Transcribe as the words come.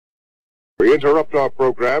We interrupt our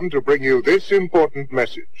program to bring you this important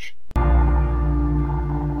message.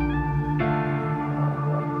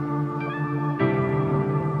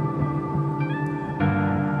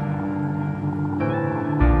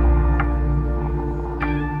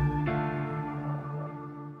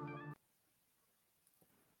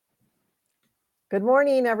 Good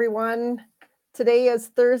morning, everyone. Today is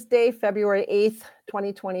Thursday, February 8th,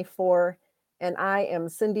 2024, and I am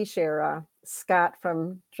Cindy Shera, Scott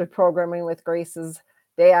from Programming with Grace's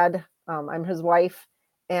dad. I'm his wife,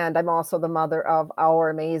 and I'm also the mother of our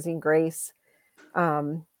amazing Grace.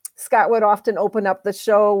 Scott would often open up the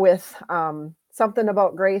show with something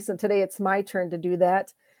about Grace, and today it's my turn to do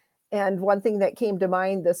that. And one thing that came to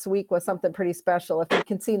mind this week was something pretty special. If you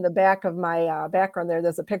can see in the back of my background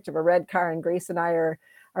there's a picture of a red car, and Grace and I are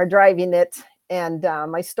driving it. And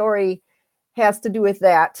my story has to do with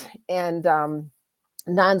that. And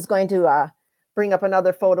Nan's going to bring up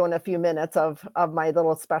another photo in a few minutes of my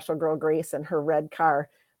little special girl Grace and her red car.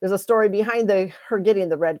 There's a story behind her getting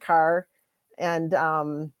the red car. And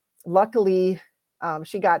luckily,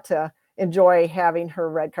 she got to enjoy having her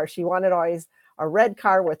red car. She wanted always a red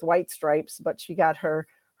car with white stripes, but she got her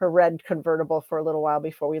red convertible for a little while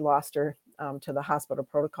before we lost her to the hospital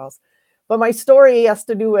protocols. But my story has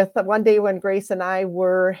to do with one day when Grace and I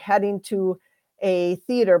were heading to a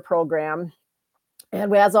theater program.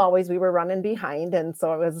 And as always, we were running behind. And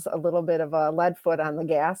so it was a little bit of a lead foot on the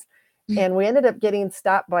gas. And we ended up getting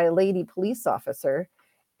stopped by a lady police officer.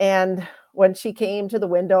 And when she came to the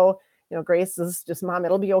window, Grace is just, "Mom,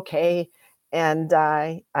 it'll be okay." And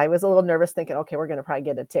I was a little nervous thinking, okay, we're going to probably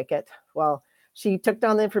get a ticket. Well, she took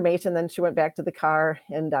down the information, then she went back to the car,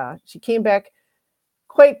 and she came back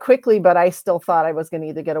quite quickly, but I still thought I was going to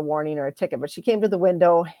either get a warning or a ticket. But she came to the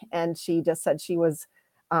window and she just said she was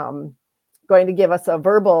going to give us a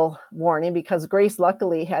verbal warning, because Grace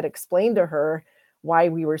luckily had explained to her why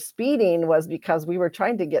we were speeding was because we were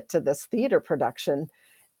trying to get to this theater production.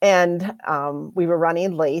 And we were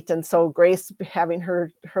running late. And so Grace, having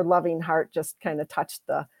her loving heart, just kind of touched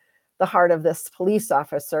the heart of this police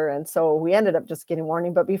officer. And so we ended up just getting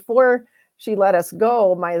warning. But before she let us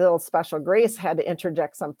go, my little special Grace had to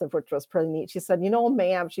interject something, which was pretty neat. She said,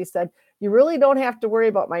 "Ma'am," she said, "you really don't have to worry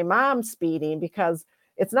about my mom speeding, because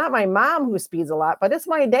it's not my mom who speeds a lot, but it's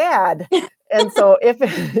my dad." And so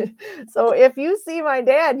if you see my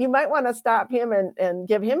dad, you might want to stop him and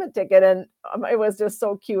give him a ticket. And it was just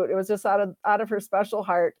so cute. It was just out of her special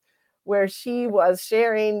heart, where she was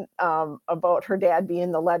sharing about her dad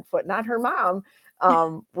being the lead foot, not her mom,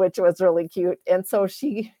 which was really cute. And so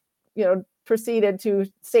she, proceeded to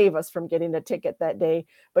save us from getting a ticket that day.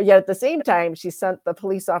 But yet at the same time, she sent the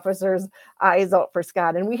police officers' eyes out for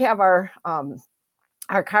Scott. And we have our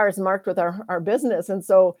cars marked with our business. And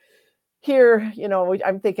so here,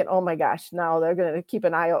 I'm thinking, oh my gosh, now they're going to keep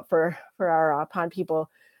an eye out for our Pond People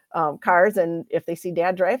cars. And if they see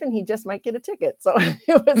Dad driving, he just might get a ticket. So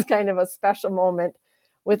it was kind of a special moment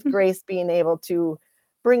with Grace being able to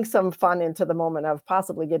bring some fun into the moment of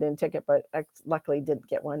possibly getting a ticket, but I luckily didn't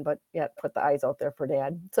get one, but yet put the eyes out there for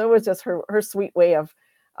Dad. So it was just her sweet way of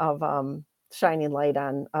shining light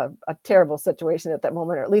on a terrible situation at that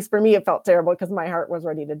moment, or at least for me, it felt terrible because my heart was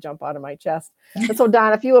ready to jump out of my chest. And so,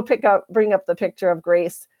 Don, if you will bring up the picture of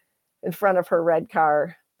Grace in front of her red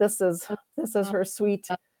car. This is her sweet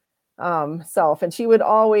self, and she would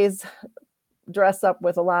always dress up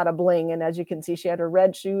with a lot of bling. And as you can see, she had her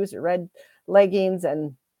red shoes, her red leggings,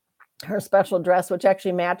 and her special dress, which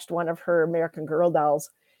actually matched one of her American Girl dolls.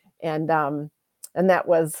 And that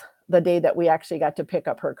was the day that we actually got to pick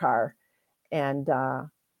up her car. And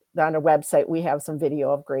on our website, we have some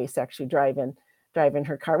video of Grace actually driving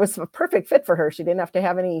her car. It was a perfect fit for her. She didn't have to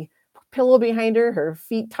have any pillow behind her. Her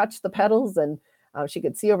feet touched the pedals, and she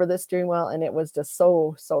could see over the steering wheel. And it was just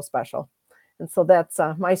so, so special. And so that's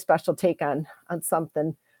my special take on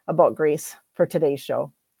something about Grace for today's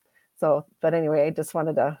show. So, but anyway, I just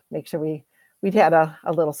wanted to make sure we'd had a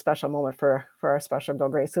little special moment for our special girl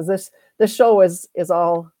Grace, because this show is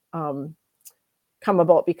all come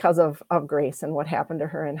about because of Grace and what happened to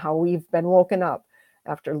her, and how we've been woken up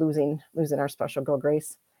after losing our special girl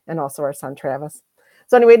Grace, and also our son Travis.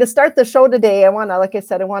 So anyway, to start the show today, I want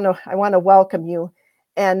to welcome you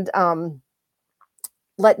and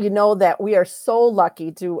let you know that we are so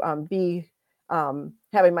lucky to be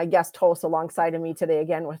having my guest host alongside of me today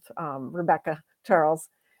again with Rebecca Charles.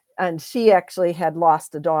 And she actually had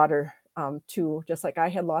lost a daughter too, just like I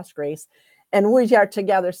had lost Grace. And we are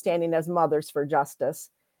together standing as Mothers for Justice.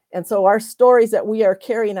 And so our stories that we are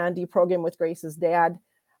carrying on Deprogram with Grace's dad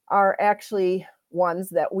are actually ones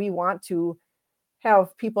that we want to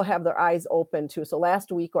have people have their eyes open too. So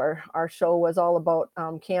last week our show was all about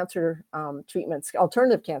cancer treatments,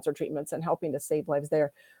 alternative cancer treatments, and helping to save lives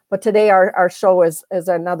there. But today our show is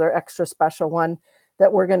another extra special one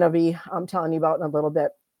that we're going to be telling you about in a little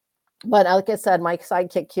bit. But like I said, my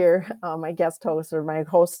sidekick here, my guest host or my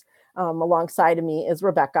host alongside of me is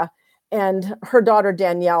Rebecca, and her daughter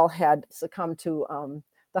Danielle had succumbed to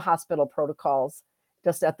the hospital protocols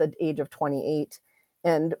just at the age of 28,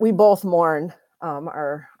 and we both mourn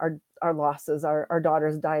our losses. Our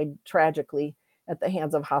daughters died tragically at the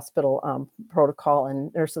hands of hospital protocol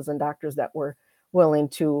and nurses and doctors that were willing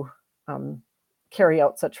to carry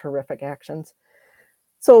out such horrific actions.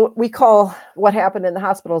 So we call what happened in the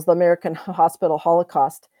hospitals the American Hospital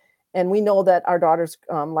Holocaust. And we know that our daughters'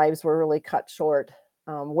 lives were really cut short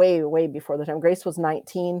way, way before the time. Grace was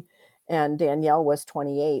 19 and Danielle was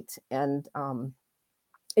 28. And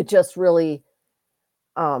it just really,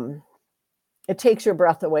 it takes your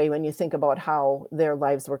breath away when you think about how their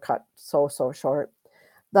lives were cut so short.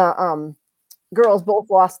 The girls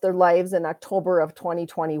both lost their lives in October of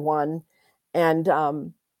 2021.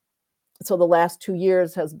 And so the last 2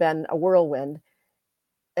 years has been a whirlwind.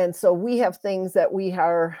 And so we have things that we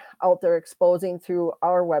are out there exposing through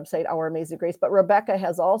our website, Our Amazing Grace. But Rebecca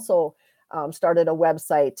has also started a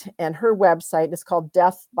website, and her website is called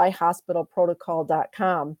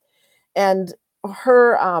deathbyhospitalprotocol.com. And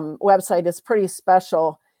her website is pretty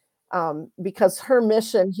special because her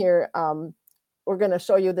mission here, we're going to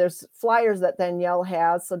show you, there's flyers that Danielle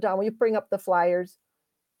has. So Don, will you bring up the flyers?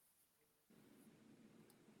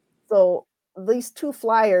 So these 2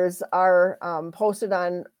 flyers are posted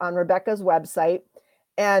on Rebecca's website,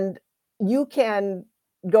 and you can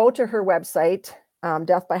go to her website,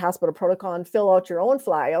 Death by Hospital Protocol, and fill out your own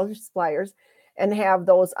flyers and have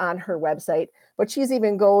those on her website. But she's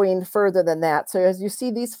even going further than that. So as you see,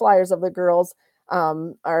 these flyers of the girls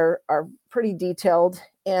are pretty detailed,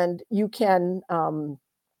 and you can,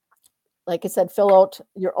 like I said, fill out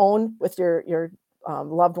your own with your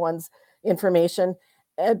loved ones' information.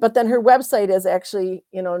 But then her website is actually,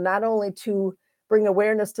 not only to bring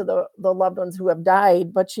awareness to the loved ones who have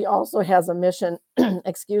died, but she also has a mission,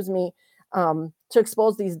 excuse me, to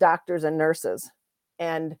expose these doctors and nurses.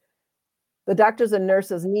 And the doctors and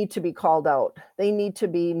nurses need to be called out. They need to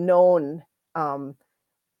be known,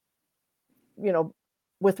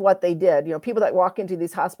 with what they did. People that walk into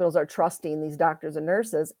these hospitals are trusting these doctors and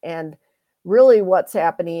nurses. And really what's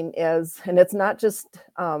happening is, and it's not just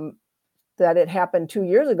that it happened 2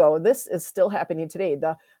 years ago, this is still happening today.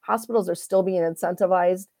 The hospitals are still being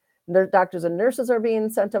incentivized. Doctors and nurses are being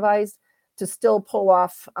incentivized to still pull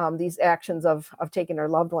off these actions of taking their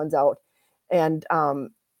loved ones out. And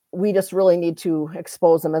we just really need to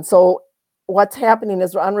expose them. And so what's happening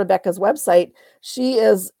is on Rebecca's website, she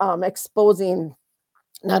is exposing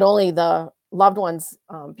not only the loved ones'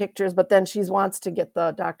 pictures, but then she wants to get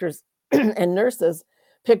the doctors and nurses'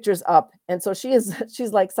 pictures up. And so she's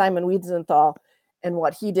like Simon Wiesenthal and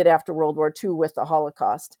what he did after World War II with the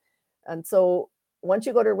Holocaust. And so once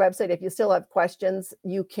you go to her website, if you still have questions,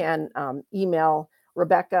 you can email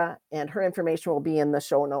Rebecca, and her information will be in the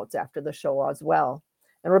show notes after the show as well.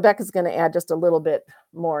 And Rebecca's going to add just a little bit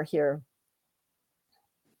more here.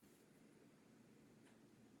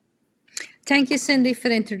 Thank you, Cindy, for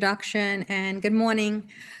the introduction, and good morning.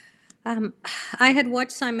 I had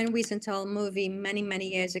watched Simon Wiesenthal movie many,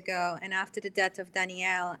 many years ago, and after the death of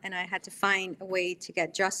Danielle, and I had to find a way to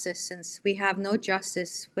get justice since we have no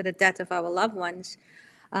justice with the death of our loved ones.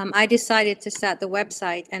 I decided to start the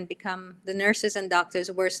website and become the nurses and doctors'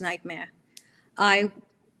 worst nightmare. I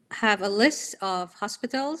have a list of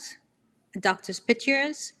hospitals, doctors'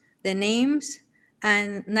 pictures, their names,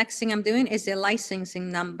 and next thing I'm doing is their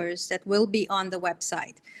licensing numbers that will be on the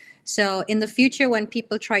website. So in the future, when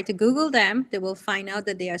people try to Google them, they will find out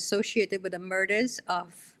that they are associated with the murders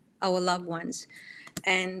of our loved ones.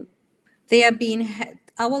 And they are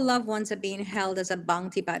our loved ones are being held as a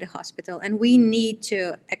bounty by the hospital. And we need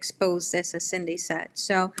to expose this, as Cindy said.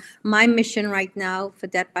 So my mission right now for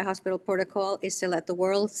Death by Hospital Protocol is to let the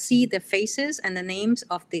world see the faces and the names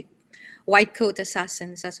of the white coat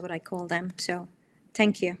assassins. That's what I call them. So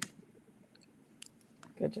thank you.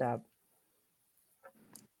 Good job.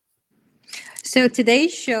 So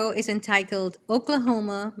today's show is entitled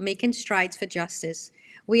Oklahoma Making Strides for Justice.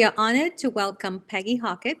 We are honored to welcome Peggy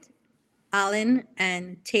Hockett, Alan,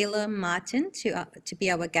 and Taylor Martin to be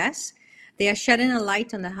our guests. They are shedding a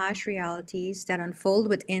light on the harsh realities that unfold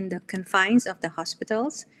within the confines of the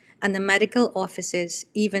hospitals and the medical offices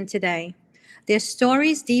even today. Their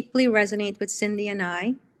stories deeply resonate with Cindy and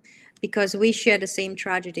I. because we share the same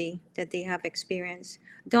tragedy that they have experienced.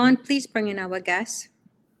 Dawn, please bring in our guests.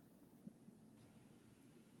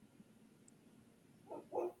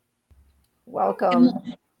 Welcome.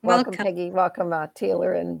 Welcome. Peggy. Welcome,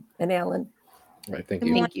 Taylor and Alan. All right, thank Good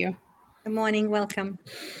you. morning. Thank you. Good morning. Welcome.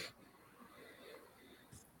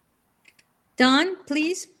 Dawn,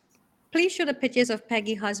 please show the pictures of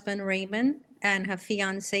Peggy's husband, Raymond, and her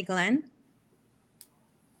fiancé, Glenn.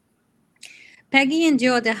 Peggy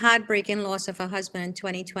endured the heartbreaking loss of her husband in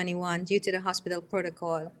 2021 due to the hospital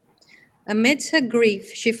protocol. Amidst her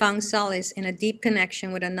grief, she found solace in a deep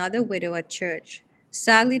connection with another widow at church.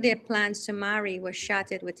 Sadly, their plans to marry were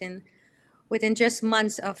shattered within just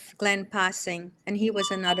months of Glenn passing, and he was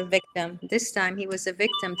another victim. This time, he was a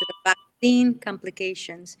victim to the vaccine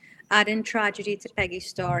complications, adding tragedy to Peggy's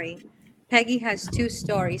story. Peggy has two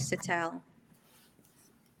stories to tell.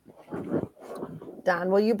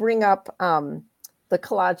 Don, will you bring up the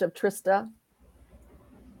collage of Trista?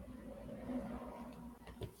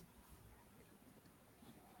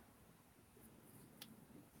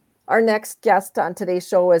 Our next guest on today's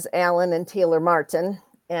show is Alan and Taylor Martin,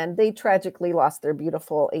 and they tragically lost their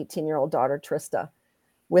beautiful 18-year-old daughter, Trista,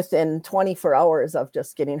 within 24 hours of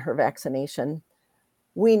just getting her vaccination.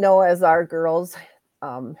 We know as our girls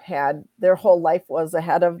had their whole life was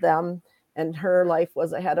ahead of them, and her life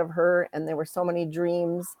was ahead of her, and there were so many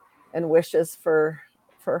dreams and wishes for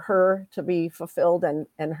her to be fulfilled,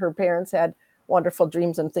 and her parents had wonderful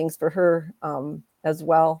dreams and things for her as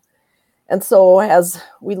well. And so as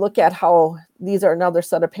we look at how these are another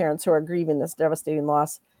set of parents who are grieving this devastating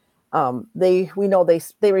loss, we know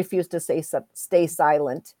they refuse to stay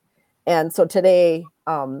silent. And so today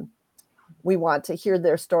we want to hear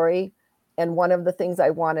their story. And one of the things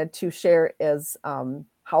I wanted to share is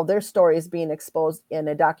how their story is being exposed in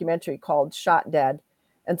a documentary called Shot Dead.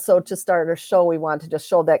 And so to start our show, we want to just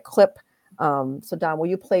show that clip. So Don, will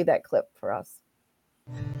you play that clip for us?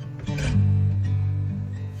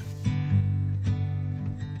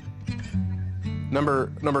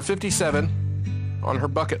 Number 57 on her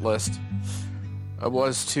bucket list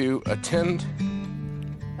was to attend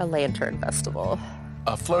a lantern festival.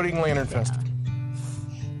 a floating lantern festival.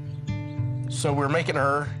 So we're making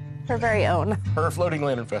her Very own. her floating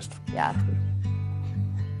lantern festival. Yeah.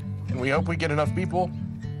 And we hope we get enough people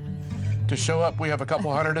to show up. We have a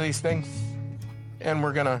couple hundred of these things, and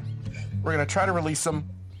we're gonna try to release them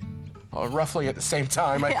roughly at the same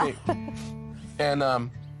time, I think.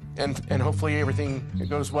 And hopefully everything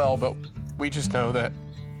goes well, but we just know that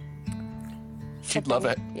she'd love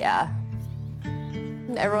it. Yeah.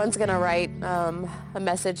 Everyone's gonna write a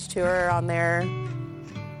message to her on their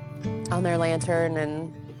lantern,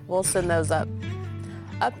 and we'll send those up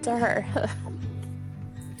to her.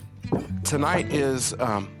 Tonight is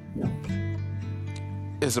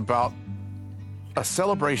about a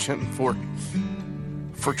celebration for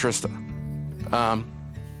Trista.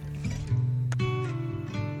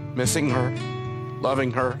 Missing her,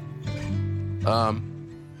 loving her,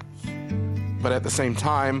 but at the same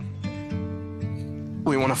time,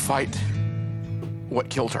 we want to fight what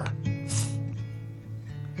killed her.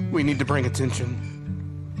 We need to bring attention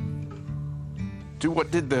to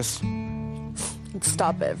what did this.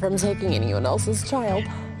 Stop it from taking anyone else's child.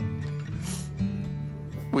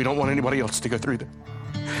 We don't want anybody else to go through that.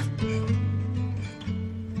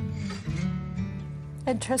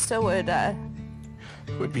 And Trista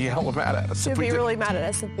Would be hella mad at us. would if we be did. really mad at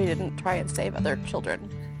us if we didn't try and save other children.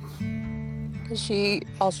 Because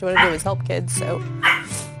all she wanted to do was help kids, so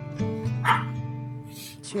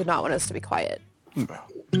she would not want us to be quiet.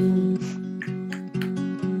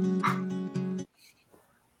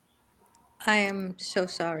 I am so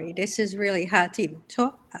sorry. This is really hard to even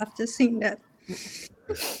talk after seeing that.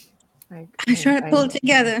 I'm trying to pull it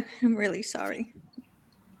together. I'm really sorry.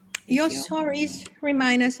 Your stories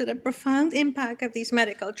remind us of the profound impact of these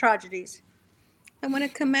medical tragedies. I want to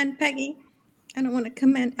commend Peggy, and I want to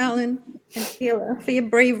commend Alan and Taylor for your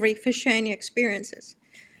bravery, for sharing your experiences,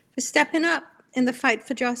 for stepping up in the fight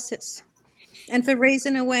for justice, and for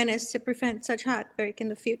raising awareness to prevent such heartbreak in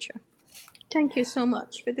the future. Thank you so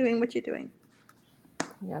much for doing what you're doing.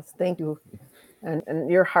 Yes, thank you. And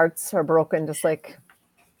your hearts are broken just like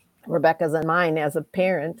Rebecca's and mine as a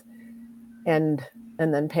parent. And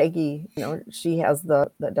then Peggy, she has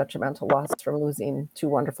the detrimental loss from losing two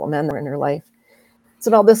wonderful men in her life. So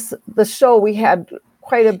now the show, we had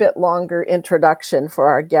quite a bit longer introduction for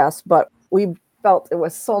our guests, but we felt it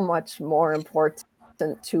was so much more important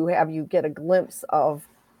to have you get a glimpse of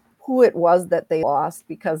who it was that they lost,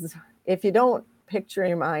 because if you don't picture in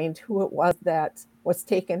your mind who it was that was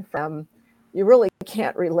taken from, you really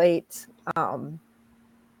can't relate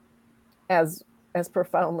as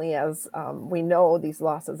profoundly as we know these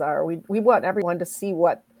losses are, we want everyone to see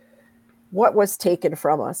what was taken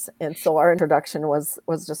from us. And so our introduction was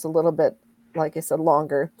just a little bit, like I said,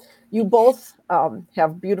 longer. You both have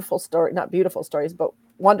not beautiful stories, but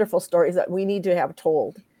wonderful stories that we need to have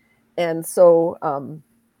told. And so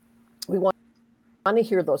we want to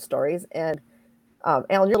hear those stories. And Alan,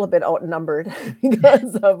 you're a little bit outnumbered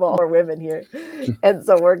because of all our women here. And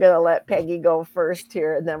so we're going to let Peggy go first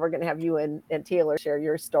here, and then we're going to have you and Taylor share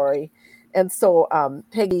your story. And so,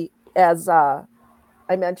 Peggy, as I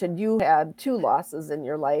mentioned, you had 2 losses in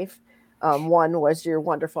your life. One was your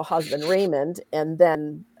wonderful husband, Raymond. And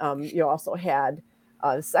then you also had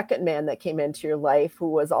a second man that came into your life who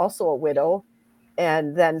was also a widow.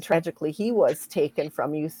 And then tragically, he was taken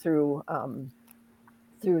from you through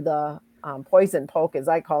the poison poke, as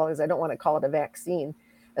I call it, because I don't want to call it a vaccine.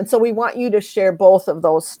 And so we want you to share both of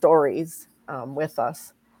those stories with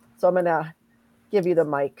us. So I'm going to give you the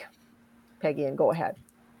mic, Peggy, and go ahead.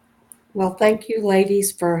 Well, thank you,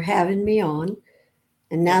 ladies, for having me on.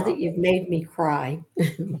 And now that you've made me cry,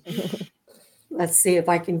 let's see if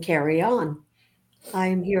I can carry on. I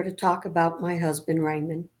am here to talk about my husband,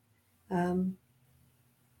 Raymond.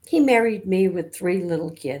 He married me with 3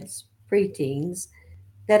 little kids, preteens,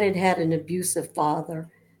 that had an abusive father,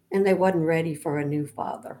 and they wasn't ready for a new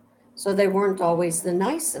father. So they weren't always the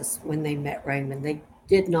nicest when they met Raymond. They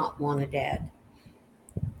did not want a dad.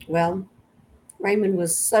 Well, Raymond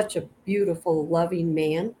was such a beautiful, loving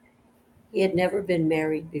man. He had never been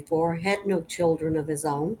married before, had no children of his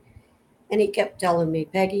own. And he kept telling me,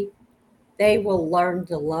 Peggy, they will learn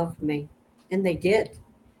to love me. And they did.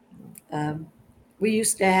 We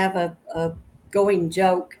used to have a going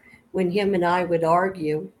joke when him and I would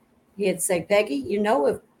argue. He'd say, Peggy,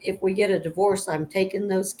 if we get a divorce, I'm taking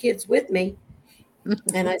those kids with me.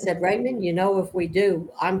 And I said, Raymond, if we do,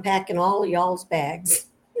 I'm packing all of y'all's bags.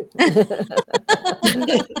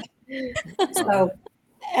 So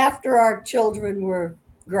after our children were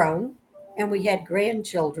grown and we had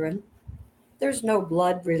grandchildren, there's no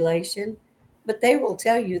blood relation, but they will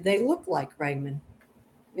tell you they look like Raymond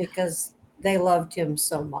because they loved him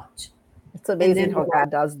so much. It's amazing how God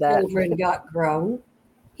does that. Children got grown.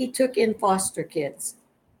 He took in foster kids.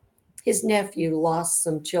 His nephew lost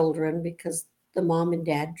some children because the mom and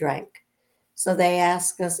dad drank. So they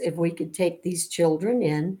asked us if we could take these children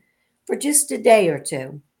in for just a day or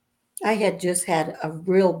 2. I had just had a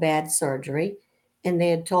real bad surgery, and they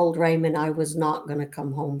had told Raymond I was not going to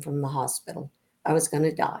come home from the hospital. I was going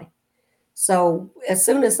to die. So as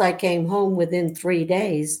soon as I came home within 3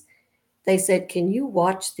 days, they said, can you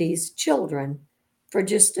watch these children for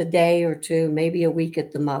just a day or 2, maybe a week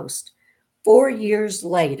at the most? 4 years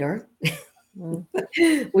later,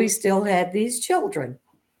 we still had these children.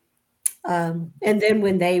 And then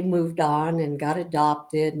when they moved on and got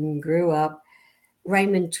adopted and grew up,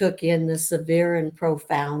 Raymond took in the severe and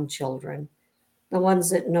profound children, the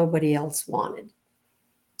ones that nobody else wanted,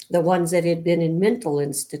 the ones that had been in mental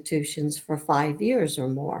institutions for 5 years or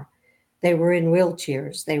more. They were in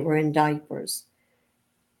wheelchairs. They were in diapers.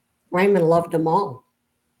 Raymond loved them all.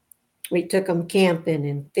 We took them camping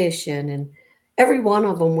and fishing, and every one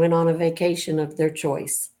of them went on a vacation of their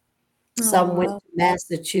choice. Some went to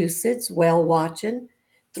Massachusetts, whale watching.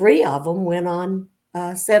 3 of them went on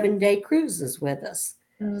 7-day cruises with us.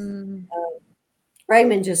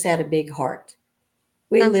 Raymond just had a big heart.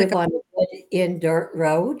 We live on a wood-in dirt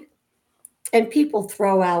road, and people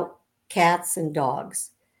throw out cats and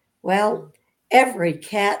dogs. Well, every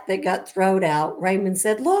cat that got thrown out, Raymond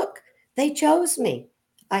said, look, they chose me.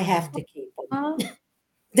 I have to keep them.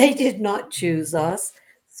 They did not choose us.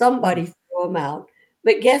 Somebody threw them out.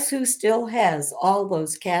 But guess who still has all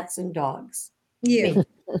those cats and dogs? You.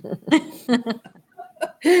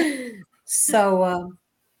 So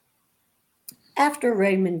after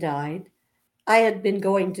Raymond died, I had been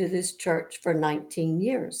going to this church for 19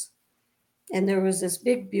 years. And there was this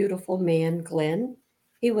big, beautiful man, Glenn.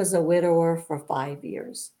 He was a widower for 5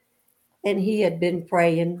 years. And he had been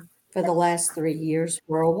praying for the last 3 years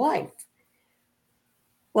for a wife.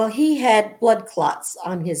 Well, he had blood clots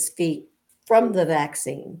on his feet from the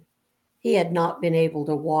vaccine. He had not been able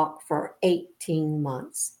to walk for 18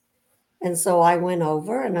 months. And so I went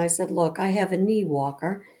over and I said, look, I have a knee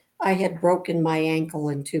walker. I had broken my ankle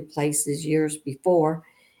in 2 places years before,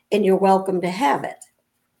 and you're welcome to have it.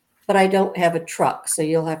 But I don't have a truck, so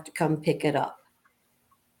you'll have to come pick it up.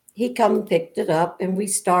 He come and picked it up, and we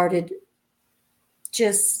started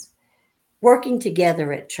just working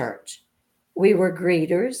together at church. We were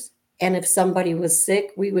greeters, and if somebody was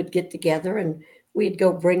sick, we would get together and we'd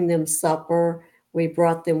go bring them supper. We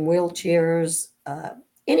brought them wheelchairs,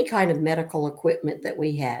 any kind of medical equipment that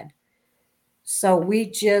we had. So we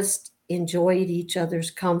just enjoyed each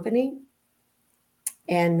other's company.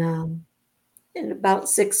 And about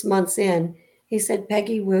 6 months in, he said,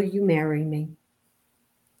 "Peggy, will you marry me?"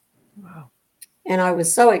 Wow. And I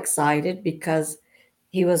was so excited because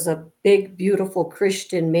he was a big, beautiful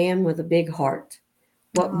Christian man with a big heart.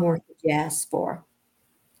 What more could you ask for?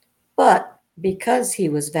 But because he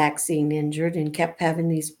was vaccine injured and kept having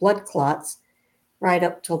these blood clots right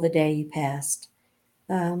up till the day he passed,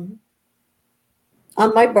 on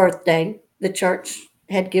my birthday, the church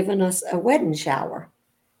had given us a wedding shower.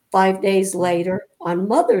 5 days later, on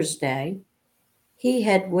Mother's Day, he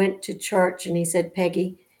had went to church and he said,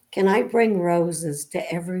 "Peggy, can I bring roses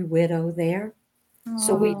to every widow there?"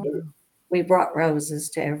 So we did. We brought roses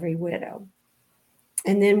to every widow.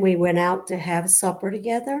 And then we went out to have supper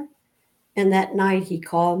together. And that night he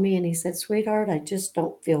called me and he said, "Sweetheart, I just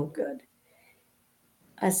don't feel good."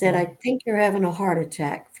 I said, "I think you're having a heart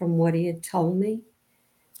attack," from what he had told me.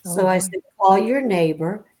 So I said, "Call your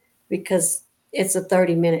neighbor," because it's a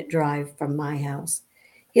 30-minute drive from my house.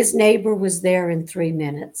 His neighbor was there in 3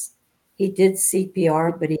 minutes. He did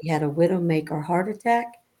CPR, but he had a widowmaker heart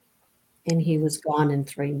attack, and he was gone in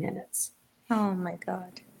 3 minutes. Oh my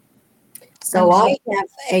God. So I have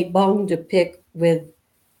a bone to pick with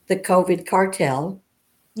the COVID cartel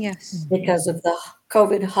Yes. because of the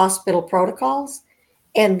COVID hospital protocols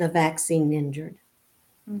and the vaccine injured.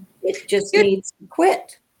 It just needs to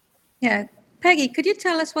quit. Yeah. Peggy, could you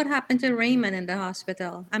tell us what happened to Raymond in the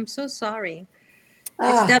hospital? I'm so sorry.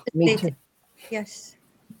 It's Me devastating. too. Yes.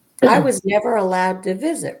 I was never allowed to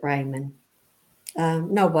visit Raymond.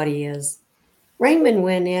 Nobody is. Raymond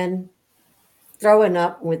went in throwing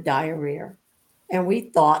up with diarrhea. And we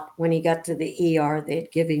thought when he got to the ER,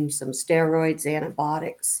 they'd give him some steroids,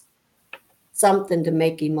 antibiotics, something to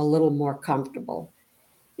make him a little more comfortable.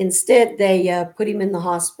 Instead, they put him in the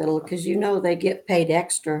hospital because, they get paid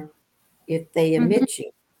extra if they admit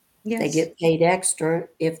you. Yes. They get paid extra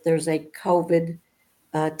if there's a COVID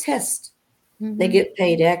test. Mm-hmm. They get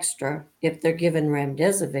paid extra if they're given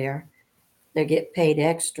remdesivir. They get paid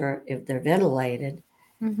extra if they're ventilated.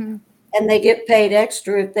 Mm-hmm. And they get paid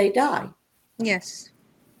extra if they die. Yes.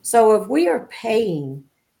 So if we are paying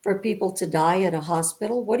for people to die at a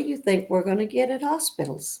hospital, what do you think we're going to get at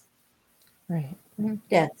hospitals? Right.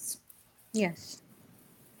 Deaths. Yes.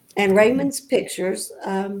 And Raymond's pictures,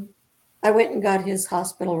 I went and got his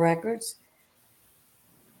hospital records.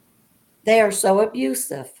 They are so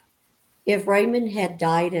abusive. If Raymond had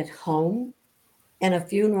died at home and a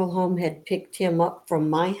funeral home had picked him up from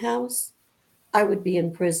my house, I would be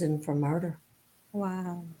in prison for murder.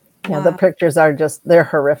 Wow. Yeah, the pictures are they're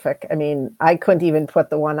horrific. I mean, I couldn't even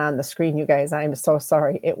put the one on the screen, you guys. I'm so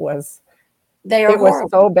sorry. It was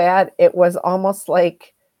so bad. It was almost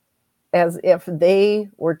like as if they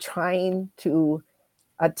were trying to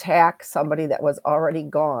attack somebody that was already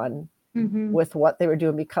gone with what they were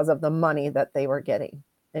doing because of the money that they were getting.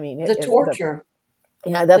 I mean, the torture.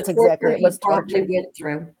 That's exactly it. Was probably torture. Went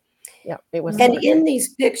through. Yeah, it was. And torture. in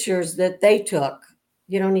these pictures that they took,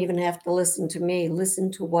 you don't even have to listen to me.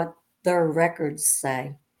 Listen to what their records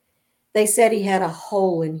say. They said he had a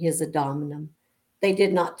hole in his abdomen. They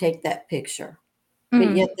did not take that picture,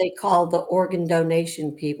 but yet they called the organ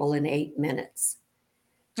donation people in 8 minutes.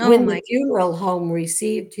 When the funeral home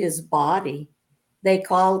received his body, they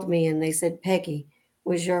called me and they said, "Peggy,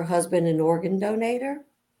 was your husband an organ donator?"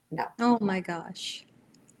 No. Oh my gosh.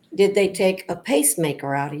 "Did they take a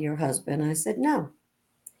pacemaker out of your husband?" I said, "No."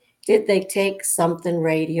 "Did they take something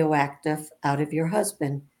radioactive out of your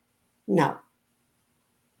husband?" No.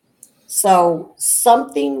 So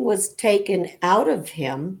something was taken out of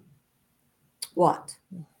him. What?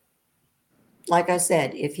 Like I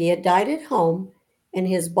said, if he had died at home and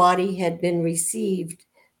his body had been received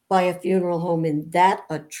by a funeral home in that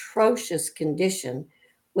atrocious condition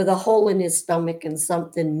with a hole in his stomach and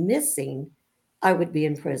something missing, I would be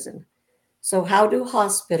in prison. So how do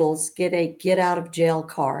hospitals get a get out of jail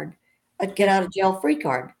card, a get out of jail free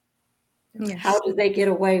card? Yes. How do they get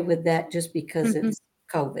away with that just because it's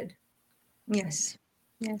COVID? Yes.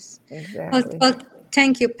 Yes. Exactly. Well,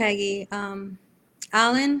 thank you, Peggy.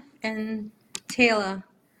 Alan and Taylor,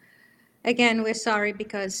 again, we're sorry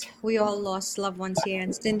because we all lost loved ones here,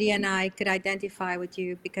 and Cindy and I could identify with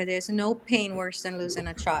you because there's no pain worse than losing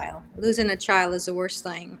a child. Losing a child is the worst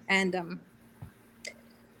thing. And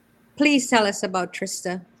please tell us about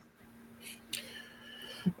Trista.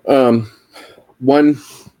 One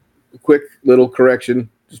quick little correction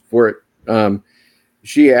just for it.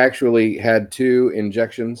 She actually had 2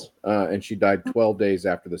 injections, and she died 12 days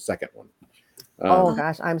after the second one. Oh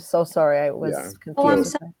gosh, I'm so sorry. I was Yeah. confused. Oh, I'm with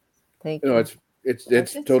sorry. that. Thank No, you. it's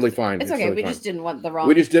totally fine. It's okay. totally We fine. just didn't want the wrong.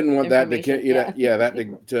 We just didn't want that to information.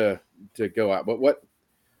 that to go out. But what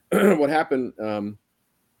what happened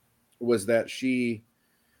was that she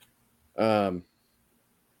would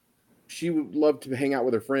love to hang out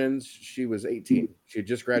with her friends. She was 18. She had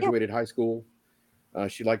just graduated high school.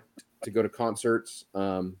 She liked to go to concerts.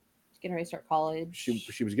 Getting ready to start college.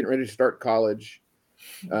 She was getting ready to start college.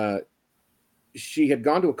 She had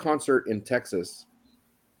gone to a concert in Texas,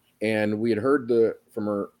 and we had heard from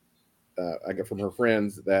her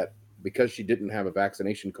friends that because she didn't have a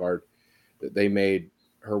vaccination card, that they made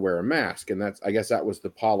her wear a mask. And I guess that was the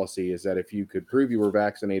policy, is that if you could prove you were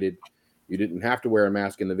vaccinated, you didn't have to wear a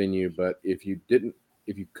mask in the venue, but if you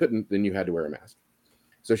couldn't, then you had to wear a mask.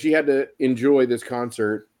 So she had to enjoy this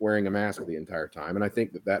concert wearing a mask the entire time, and I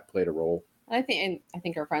think that played a role. I think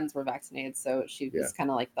her friends were vaccinated, so she was kind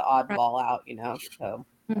of like the oddball out, So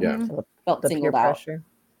Yeah, felt The singled peer out. pressure.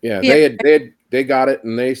 yeah, Yeah. they got it,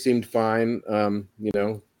 and they seemed fine. We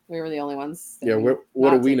were the only ones. Yeah, thinking what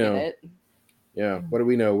do not we to get know? it. Yeah, what do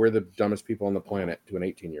we know? We're the dumbest people on the planet to an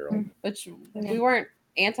 18-year-old. Which we weren't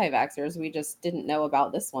anti-vaxxers. We just didn't know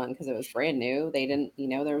about this one because it was brand new. They didn't,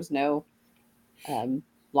 there was no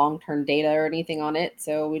long-term data or anything on it.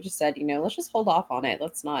 So we just said, let's just hold off on it.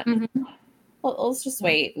 Let's not. Let's just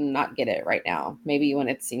wait and not get it right now. Maybe when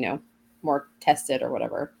it's more tested or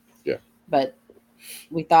whatever. Yeah. But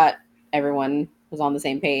we thought everyone was on the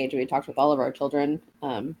same page. We talked with all of our children.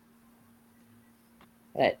 But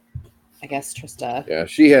I guess Trista. Yeah,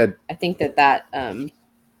 she had. I think that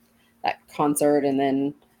concert, and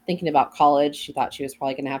then thinking about college, she thought she was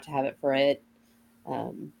probably going to have it for it.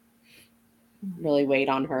 Really weighed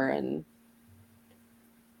on her and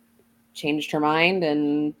changed her mind,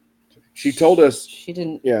 and She told us she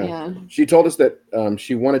didn't. Yeah. She told us that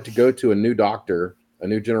she wanted to go to a new doctor, a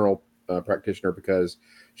new general practitioner, because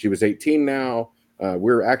she was 18 now.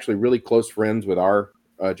 We're actually really close friends with our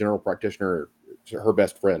general practitioner, her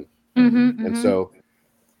best friend. And so,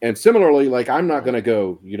 and similarly, like, I'm not going to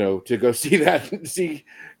go, to go see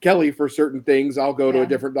Kelly for certain things. I'll go to a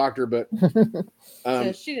different doctor, but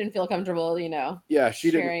so she didn't feel comfortable, yeah,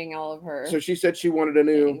 she sharing all of her. So she said she wanted a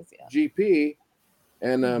new things, GP.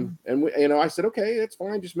 And and we, I said, okay, that's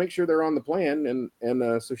fine. Just make sure they're on the plan.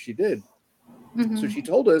 And so she did. So she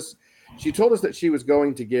told us that she was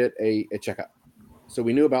going to get a checkup. So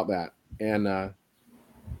we knew about that. And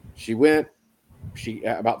she went.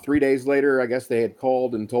 About 3 days later, I guess they had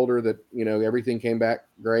called and told her that everything came back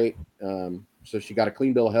great. So she got a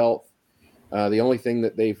clean bill of health. The only thing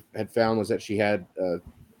that they had found was that she had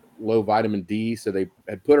low vitamin D. So they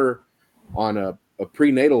had put her on a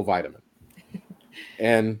prenatal vitamin.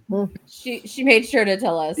 And she made sure to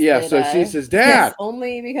tell us. Yeah, that, so she says, Dad, yes,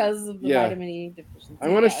 only because of the vitamin E deficiency. I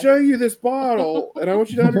want to show you this bottle, and I want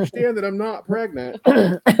you to understand that I'm not pregnant.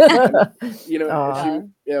 And,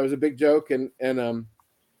 it was a big joke, and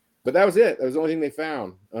but that was it. That was the only thing they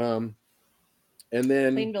found. And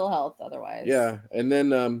then clean bill of health, otherwise. Yeah, and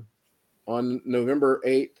then on November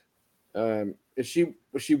 8th,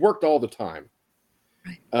 she worked all the time.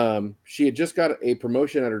 She had just got a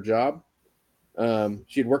promotion at her job.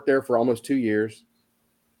 She had worked there for almost 2 years,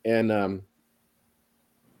 and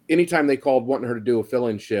anytime they called wanting her to do a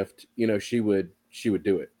fill-in shift, she would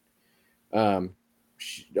do it.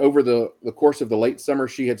 Over the course of the late summer,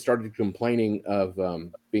 she had started complaining of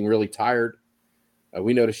being really tired.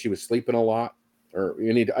 We noticed she was sleeping a lot, or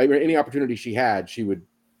any opportunity she had, she would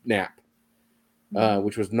nap,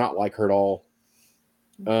 which was not like her at all.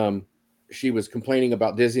 She was complaining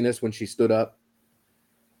about dizziness when she stood up.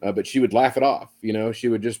 But she would laugh it off, She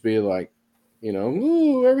would just be like,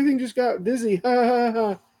 ooh, everything just got dizzy, ha ha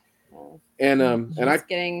ha. And I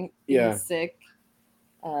getting sick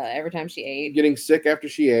every time she ate. Getting sick after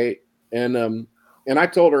she ate, and I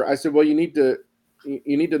told her, I said, well, you need to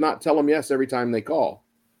not tell them yes every time they call.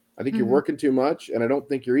 I think you're working too much, and I don't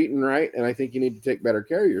think you're eating right, and I think you need to take better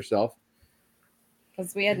care of yourself.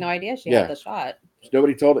 Because we had no idea she had the shot.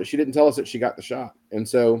 Nobody told it. She didn't tell us that she got the shot, and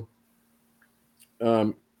so.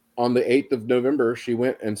 On the 8th of November, she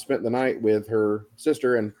went and spent the night with her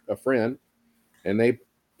sister and a friend, and they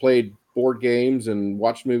played board games and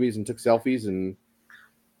watched movies and took selfies, and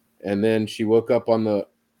then she woke up on the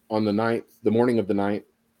 9th, the morning of the 9th,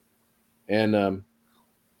 and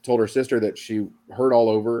told her sister that she hurt all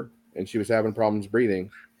over and she was having problems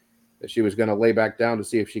breathing, that she was going to lay back down to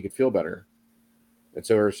see if she could feel better. And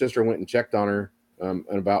so her sister went and checked on her, and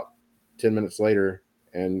about 10 minutes later,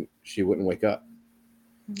 and she wouldn't wake up.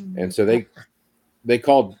 And so they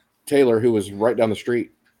called Taylor, who was right down the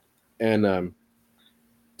street, and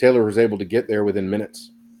Taylor was able to get there within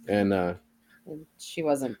minutes, and And she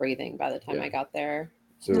wasn't breathing by the time Yeah. I got there.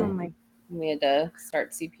 so Oh my. We had to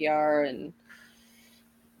start CPR and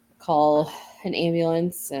call an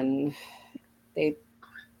ambulance, and they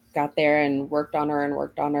got there and worked on her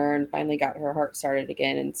and finally got her heart started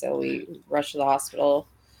again. And so we rushed to the hospital.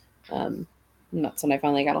 And that's when I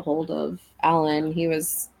finally got a hold of Alan. He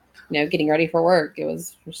was, getting ready for work. It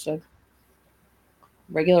was just a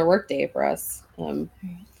regular work day for us.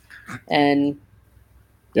 And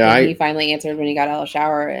yeah, then he finally answered when he got out of the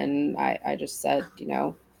shower, and I just said,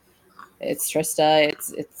 it's Trista.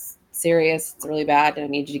 It's serious. It's really bad, and I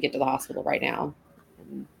need you to get to the hospital right now.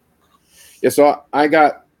 So I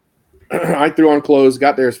got I threw on clothes,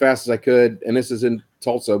 got there as fast as I could, and this is in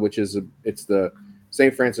Tulsa, which is it's the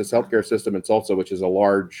St. Francis Healthcare System in Tulsa, which is a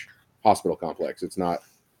large hospital complex. It's not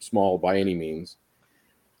small by any means.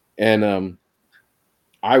 And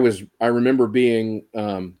I remember being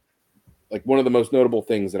like one of the most notable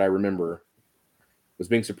things that I remember was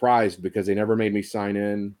being surprised because they never made me sign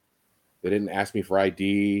in. They didn't ask me for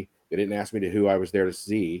ID. They didn't ask me to who I was there to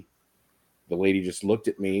see. The lady just looked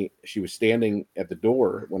at me. She was standing at the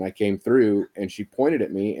door when I came through, and she pointed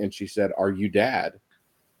at me and she said, "Are you Dad?"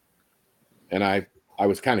 And I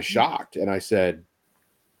was kind of shocked, and I said,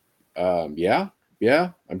 yeah,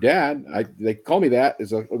 I'm Dad. They call me that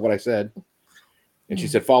is what I said. And she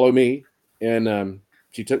said, "Follow me." And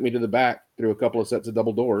she took me to the back through a couple of sets of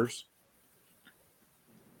double doors.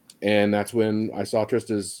 And that's when I saw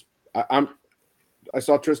Trista's. I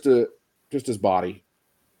saw Trista's body.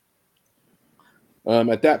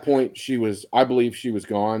 At that point, I believe she was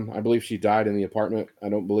gone. I believe she died in the apartment. I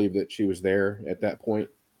don't believe that she was there at that point.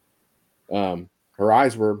 Her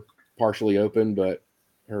eyes were partially open, but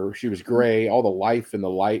she was gray. All the life and the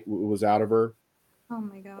light was out of her. Oh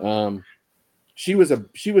my God. She was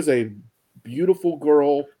a beautiful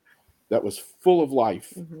girl that was full of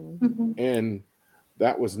life, Mhm. and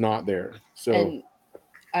that was not there. So, And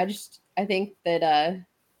I think that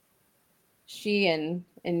she and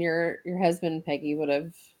your husband Peggy would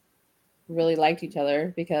have really liked each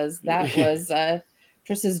other, because that was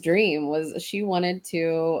Trista's dream. Was she wanted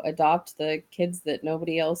to adopt the kids that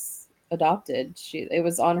nobody else adopted. It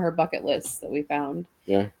was on her bucket list that we found.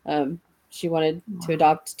 Yeah. She wanted to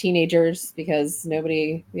adopt teenagers because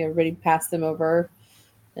everybody passed them over,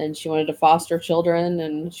 and she wanted to foster children,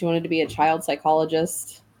 and she wanted to be a child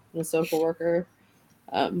psychologist and a social worker.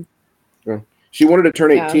 She wanted to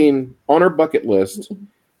turn Yeah. 18 on her bucket list.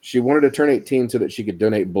 She wanted to turn 18 so that she could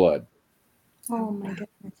donate blood. Oh my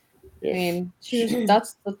goodness. Yeah. I mean,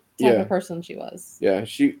 that's the type Yeah. of person she was. Yeah,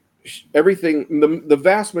 everything, the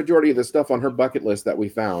vast majority of the stuff on her bucket list that we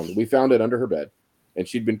found it under her bed, and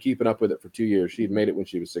she'd been keeping up with it for 2 years. She'd made it when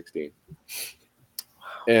she was 16.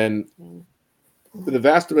 And the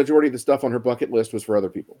vast majority of the stuff on her bucket list was for other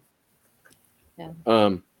people. Yeah.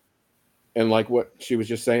 And like what she was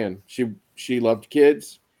just saying, she loved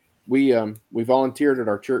kids. We volunteered at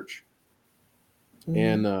our church,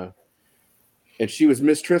 and she was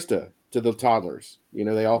Miss Trista to the toddlers.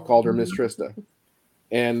 They all called her Miss Trista.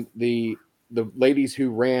 And the ladies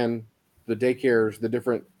who ran the daycares, the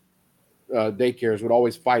different daycares, would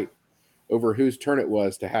always fight over whose turn it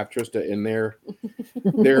was to have Trista in their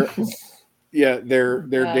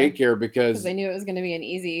daycare, because they knew it was going to be an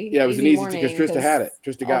easy. Yeah, it was an easy morning, because Trista had it.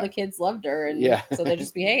 Trista all got the kids loved her, and Yeah. so they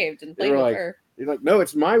just behaved and They played were with like- her. You're like, no,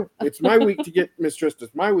 it's my week to get Miss Trista.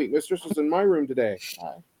 It's my week. Miss Trista's in my room today.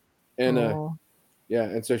 And Oh. yeah,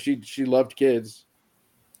 and so she loved kids.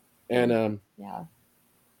 And Yeah.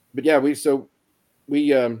 but yeah,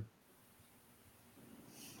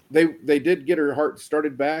 they did get her heart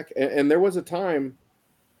started back, and there was a time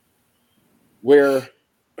where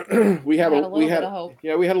we had a little bit of hope.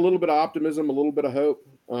 Yeah, we had a little bit of optimism, a little bit of hope.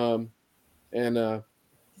 And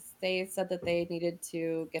They said that they needed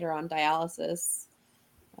to get her on dialysis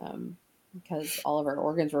because all of her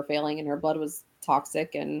organs were failing and her blood was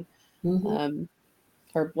toxic, and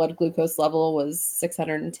her blood glucose level was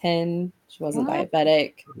 610. She wasn't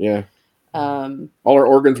diabetic. yeah, Um, all her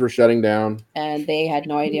organs were shutting down. and they had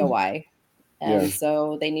no idea why. And Yeah.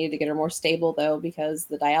 so they needed to get her more stable, though, because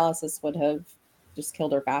the dialysis would have just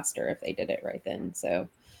killed her faster if they did it right then. So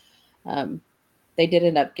they did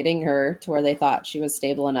end up getting her to where they thought she was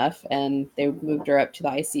stable enough, and they moved her up to the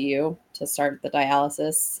ICU to start the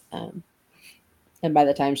dialysis. And by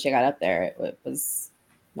the time she got up there, it was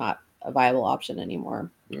not a viable option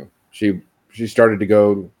anymore. Yeah. She started to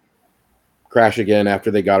go crash again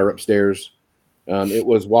after they got her upstairs. It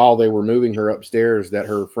was while they were moving her upstairs that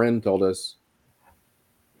her friend told us.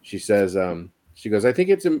 She says, she goes, I think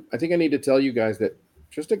I need to tell you guys that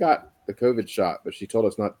Trista got the COVID shot, but she told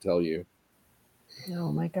us not to tell you.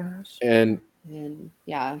 Oh my gosh. And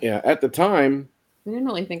yeah, at the time, we didn't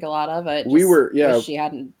really think a lot of it. We Just were- yeah. wish she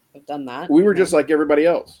hadn't have done that. we you were know? just like everybody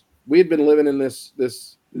else. We had been living in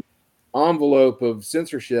this envelope of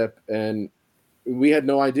censorship, and we had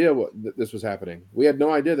no idea that this was happening. We had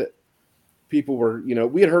no idea that people were,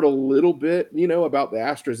 we had heard a little bit, about the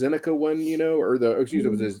AstraZeneca one, or it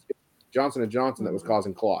was this Johnson & Johnson that was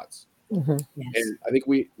causing clots. Mhm. Yes. And I think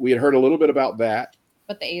we had heard a little bit about that.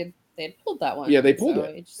 But they had pulled that one. Yeah, they pulled so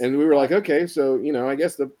it. just And we were like, thought- okay, so, I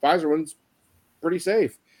guess the Pfizer one's pretty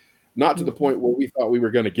safe. Not to the point where we thought we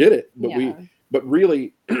were going to get it, but yeah. but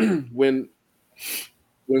really when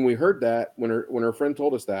we heard that, when her friend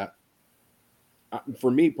told us that,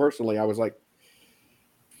 for me personally, I was like,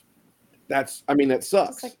 that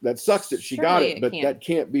sucks. like, That sucks that she got surely it, it but can't that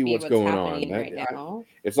can't be what's going on. happening right now.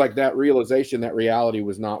 It's like that realization, that reality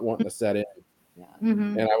was not wanting to set in. Yeah.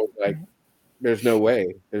 Mhm. And I was like, there's no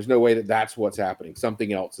way that that's what's happening.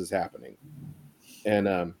 Something else is happening.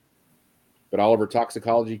 And, but all of her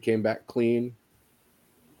toxicology came back clean.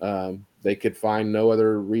 They could find no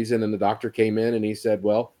other reason. And the doctor came in and he said,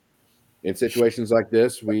 well, in situations like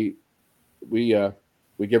this, we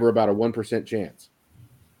give her about a 1% chance.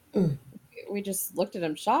 We just looked at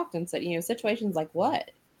him shocked and said, situations like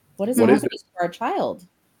what? What is What is happening for our child?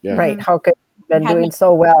 Yeah. Right. How could you've been Haven't- doing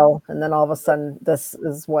so well, and then all of a sudden this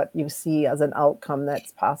is what you see as an outcome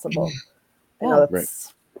that's possible. Yeah.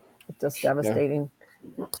 It's just devastating.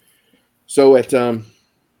 So at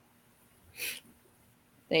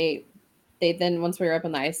They then, once we were up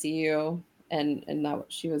in the ICU and that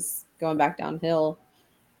she was going back downhill,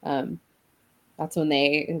 that's when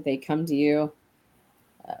they come to you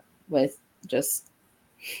with just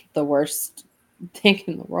the worst thing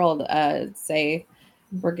in the world. Say,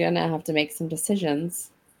 we're gonna have to make some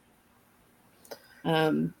decisions.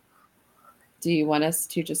 Do you want us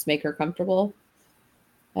to just make her comfortable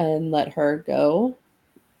and let her go?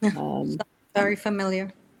 Very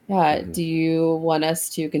familiar. Yeah. Do you want us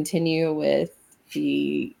to continue with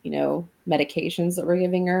the, medications that we're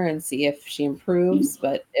giving her and see if she improves?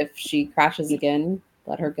 But if she crashes again,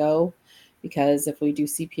 let her go. Because if we do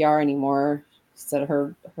CPR anymore, said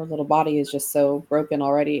her little body is just so broken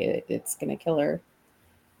already, it's going to kill her.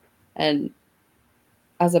 And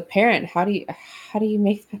as a parent, how do you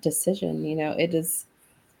make that decision? It is.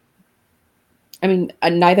 I mean,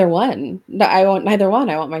 neither one. No, I want neither one.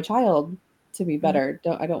 I want my child to be better.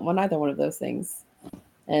 I don't want either one of those things.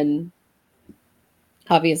 And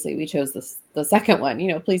obviously we chose the second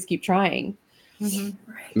one. Please keep trying. Mhm.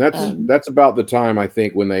 and that's about the time, I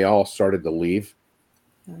think, when they all started to leave.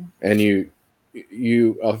 And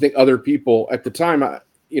I think other people at the time, I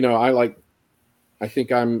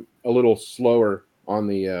think I'm a little slower on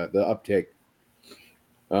the uptake,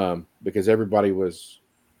 because everybody was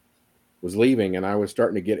leaving and I was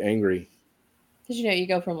starting to get angry. Because you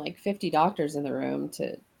go from like 50 doctors in the room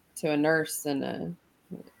to a nurse and a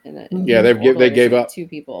Yeah, they gave up. 2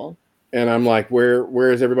 people. And I'm like,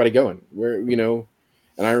 where is everybody going?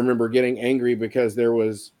 And I remember getting angry because there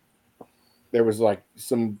was like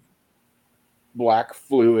some black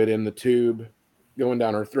fluid in the tube going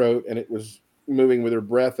down her throat, and it was moving with her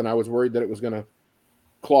breath, and I was worried that it was going to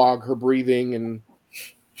clog her breathing,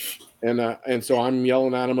 and so I'm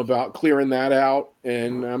yelling at him about clearing that out,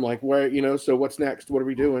 and I'm like, where, so what's next? What are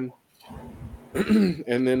we doing?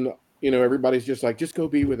 And then everybody's just like, just go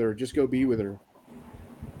be with her, just go be with her.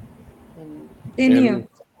 And, They knew.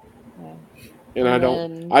 And I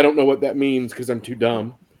don't know what that means because I'm too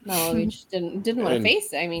dumb. no, you just didn't want to And-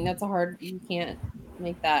 face it. I mean, that's you can't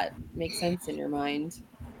make that make sense in your mind.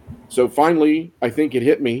 So finally, I think it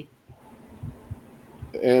hit me,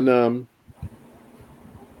 and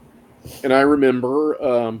I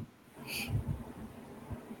remember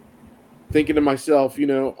thinking to myself,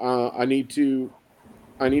 I need to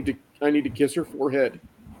kiss her forehead.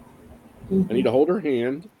 I need to hold her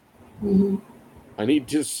hand. Mm-hmm. I need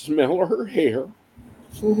to smell her hair.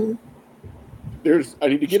 Mm-hmm. I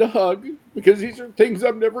need to get a hug, because these are things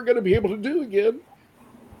I'm never going to be able to do again,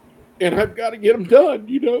 and I've got to get them done.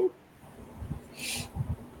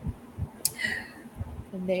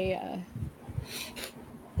 And they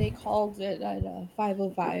called it at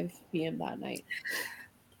 5:05 p.m. that night,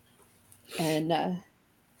 and I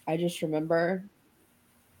just remember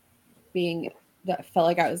that felt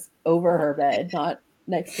like I was over her bed, not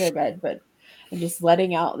next to her bed, but just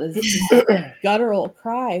letting out this guttural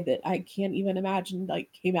cry that I can't even imagine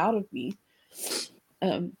came out of me.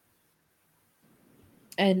 And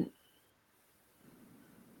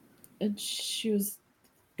she was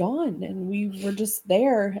gone, and we were just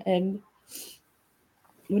there, and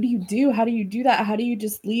what do you do? How do you do that? How do you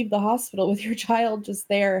just leave the hospital with your child just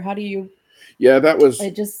there? How do you? Yeah, that was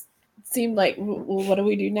It just seemed like, well, what do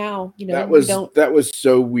we do now? You know, that we was don't. that was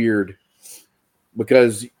so weird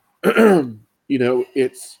because you know,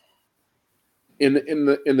 it's in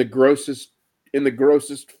the grossest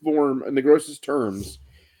form, in the grossest terms,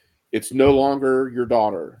 it's no longer your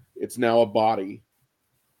daughter. It's now a body.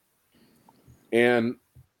 And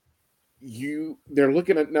they're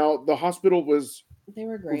looking at now the hospital was They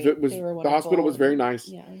were great. They were the hospital was very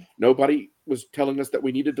wonderful. nice. Yeah. Nobody was telling us that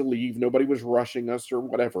we needed to leave. Nobody was rushing us or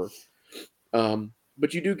whatever.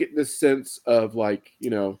 But you do get this sense of like, you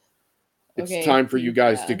know, it's Okay, time for you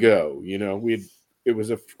guys yeah. to go. You know, it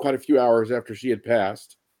was quite a few hours after she had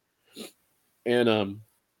passed. And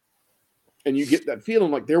you get that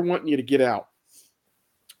feeling like they're wanting you to get out.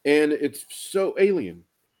 And it's so alien,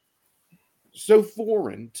 so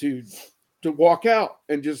foreign to walk out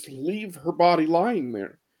and just leave her body lying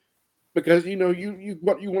there. Because you know, you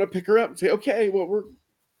want to pick her up and say, okay, well,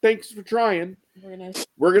 thanks for trying.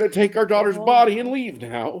 We're gonna take our daughter's home body now. and leave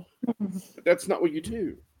now. But that's not what you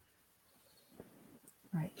do.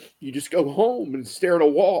 Right. You just go home and stare at a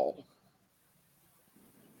wall.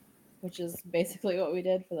 Which is basically what we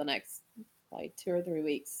did for the next like 2 or 3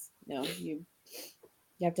 weeks. You know, you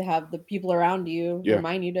have to have the people around you Yeah.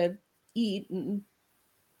 remind you to eat and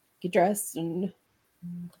get dressed and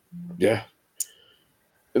Yeah.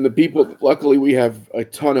 And the people, luckily, we have a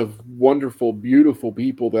ton of wonderful, beautiful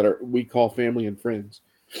people that we call family and friends.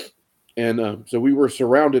 And so we were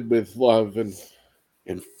surrounded with love and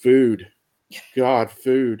food. God,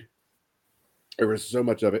 food. There was so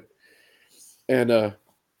much of it. And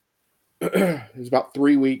it was about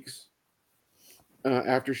 3 weeks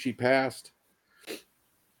after she passed.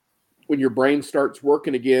 When your brain starts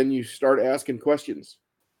working again, you start asking questions.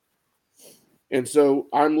 And so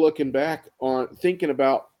I'm looking back on thinking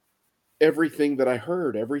about everything that I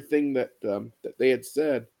heard, everything that they had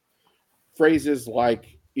said. Phrases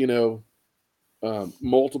like, you know,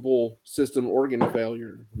 multiple system organ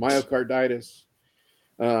failure, myocarditis,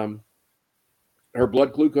 her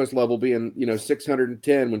blood glucose level being, you know,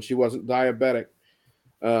 610 when she wasn't diabetic.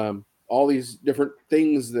 All these different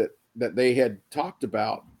things that they had talked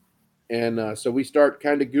about. And so we start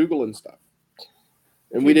kind of Googling stuff.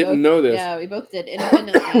 And we didn't know this. Yeah, we both did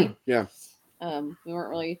independently. Yeah. We weren't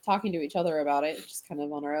really talking to each other about it, just kind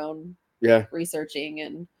of on our own. Yeah. Researching,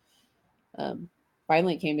 and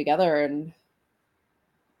finally came together, and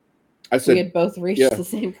I said, we had both reached the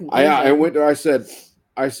same conclusion. I went to,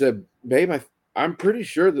 I said, babe, I'm pretty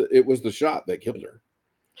sure that it was the shot that killed her.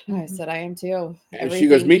 I said, I am too. And she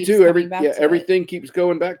goes, me too. Everything keeps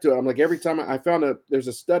going back to it. I'm like, every time I found there's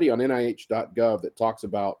a study on NIH.gov that talks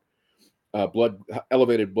about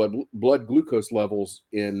elevated blood glucose levels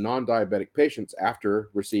in non-diabetic patients after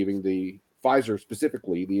receiving the Pfizer,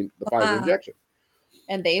 specifically the Pfizer injection.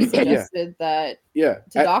 And they suggested that to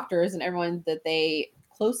doctors and everyone that they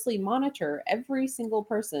closely monitor every single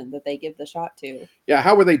person that they give the shot to. Yeah,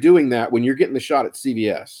 how were they doing that when you're getting the shot at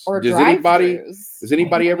CVS? Or has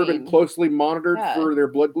anybody ever been closely monitored for their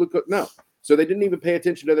blood glucose? No. So they didn't even pay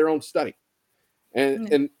attention to their own study.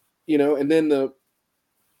 And you know, and then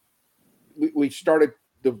we started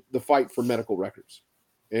the fight for medical records.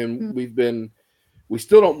 And we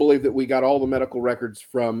still don't believe that we got all the medical records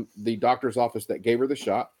from the doctor's office that gave her the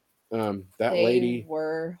shot. They lady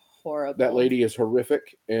were horrible. That lady is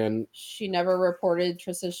horrific, and she never reported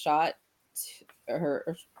Tris's shot to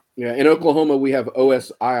her. Yeah, in Oklahoma we have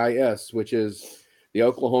OSIIS, which is the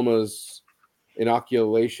Oklahoma's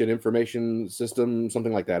inoculation information system,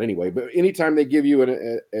 something like that. Anyway, but anytime they give you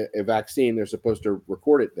a vaccine, they're supposed to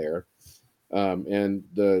record it there. And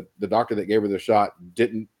the doctor that gave her the shot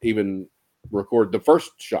didn't even record the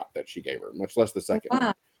first shot that she gave her, much less the second.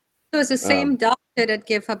 Wow. So it's the same doctor that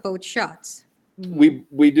gave her both shots.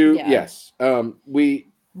 We do, yes.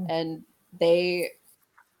 And they,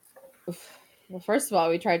 well, first of all,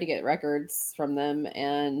 we tried to get records from them,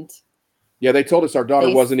 and they told us our daughter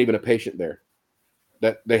wasn't even a patient there.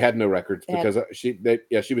 That they had no records because she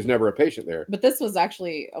was never a patient there. But this was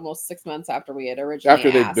actually almost 6 months after we had originally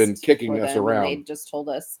they'd been kicking us around. They just told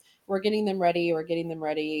us, we're getting them ready.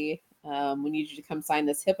 We need you to come sign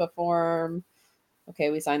this HIPAA form. Okay,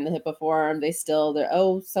 we signed the HIPAA form. They're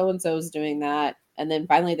so-and-so is doing that. And then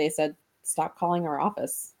finally they said, stop calling our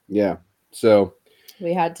office. Yeah. So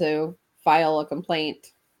we had to file a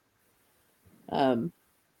complaint.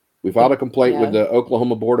 We filed a complaint with the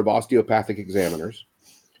Oklahoma Board of Osteopathic Examiners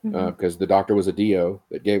because the doctor was a DO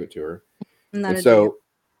that gave it to her. So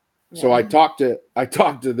I talked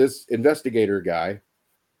to this investigator guy,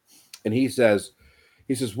 and he says,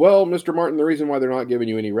 He says, well, Mr. Martin, the reason why they're not giving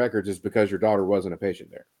you any records is because your daughter wasn't a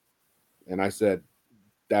patient there. And I said,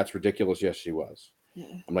 that's ridiculous. Yes, she was.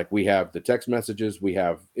 I'm like, we have the text messages, we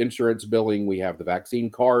have insurance billing, we have the vaccine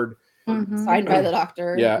card. Signed by the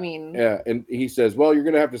doctor. Yeah. I mean, Yeah. And he says, well, you're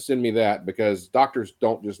going to have to send me that because doctors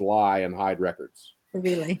don't just lie and hide records.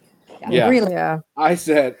 Really? Yeah. Really? Yeah. I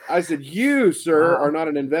said, you, sir, Wow. are not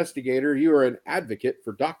an investigator. You are an advocate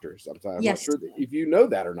for doctors. I'm Yes. not sure if you know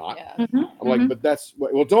that or not. yeah. I'm like, but that's,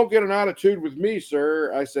 well, don't get an attitude with me,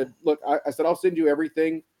 sir. I said, look, I said, I'll send you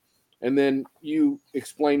everything. And then you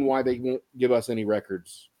explain why they won't give us any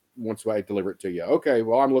records once I deliver it to you. Okay,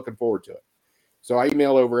 well, I'm looking forward to it. So I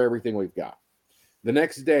email over everything we've got. The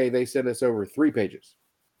next day, they sent us over 3 pages.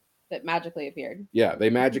 That magically appeared. Yeah, they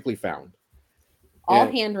magically found. All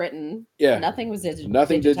And- handwritten. Yeah. Nothing was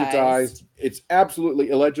Nothing digitized. It's absolutely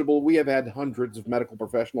illegible. We have had hundreds of medical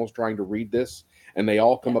professionals trying to read this, and they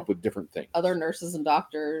all come Yeah. up with different things. Other nurses and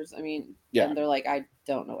doctors. I mean, Yeah. and they're like, I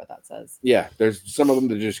don't know what that says. Yeah, there's some of them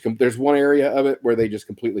that just there's one area of it where they just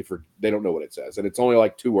completely they don't know what it says, and it's only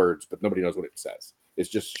like 2 words, but nobody knows what it says. It's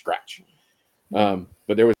just scratch. But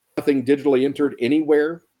there was nothing digitally entered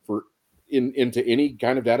anywhere into any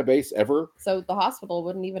kind of database ever. So the hospital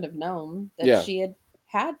wouldn't even have known that Yeah. she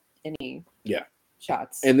had any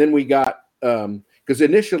shots. And then we got because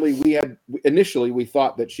initially we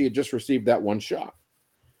thought that she had just received that 1 shot,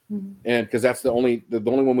 and because that's the only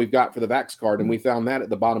one we've got for the Vax card, and we found that at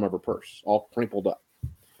the bottom of her purse, all crinkled up.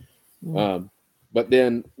 But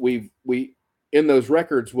then we in those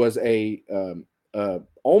records was a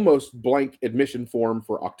almost blank admission form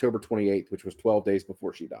for October 28th, which was 12 days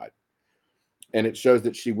before she died. And it shows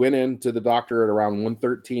that she went into the doctor at around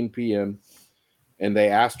 1:13 p.m. and they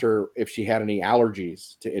asked her if she had any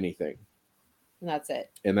allergies to anything. and that's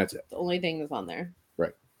it. And that's it. The only thing that's on there.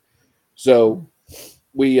 Right. So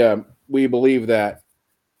we believe that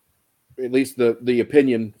at least the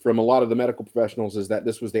opinion from a lot of the medical professionals is that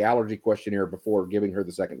this was the allergy questionnaire before giving her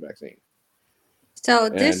the second vaccine. So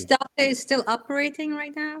this And- doctor is still operating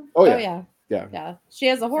right now? Oh yeah. yeah. Yeah. Yeah. She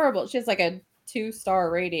has like a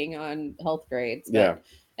 2-star rating on health grades. But, Yeah.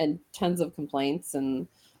 And tons of complaints and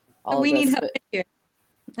all We of need this, her but- picture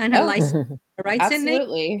and her Oh, license, right, Cindy?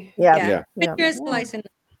 Absolutely. Yeah. Yeah. Yeah. Pictures, Yeah. license.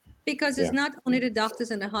 Because it's Yeah. not only the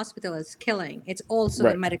doctors in the hospital that's killing, it's also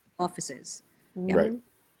Right. the medical offices. Yeah. Right.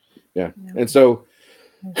 Yeah. And so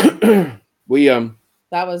we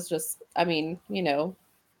That was just, I mean, the insult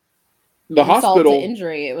to hospital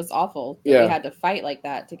injury. It was awful. That Yeah. We had to fight like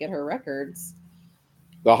that to get her records.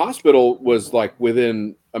 was like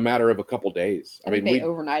within a matter of a couple days. I mean, they we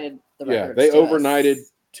overnighted the yeah, records. they to us. overnighted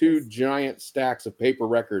 2 giant stacks of paper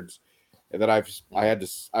records that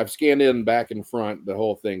I've scanned in back and front, the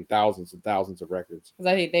whole thing, thousands and thousands of records. Because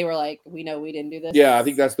I think they were like, we know we didn't do this. Yeah, I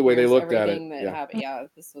think that's the way they Here's looked at it. everything that Yeah. happened. Yeah,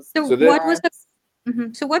 this was. So, So then- what was the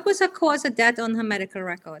So what was the cause of death on her medical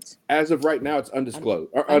records? As of right now, it's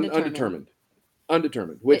undisclosed or Undetermined.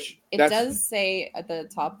 undetermined. Which it that's does say at the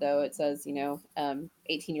top though, it says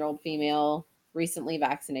 18-year-old female, recently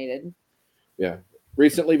vaccinated.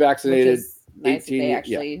 recently Which vaccinated. is nice that 18 they yeah.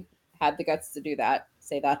 actually had the guts to do that.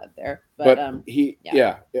 Say that up there, but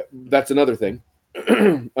yeah, that's another thing.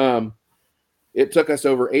 It took us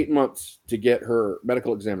over 8 months to get her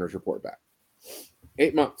medical examiner's report back.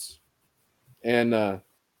 8 months, and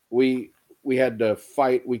we had to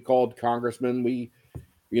fight. We called congressmen.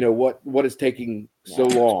 What is taking so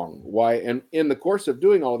long? Why? And in the course of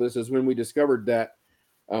doing all this is when we discovered that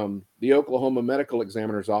the Oklahoma Medical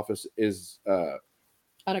Examiner's Office is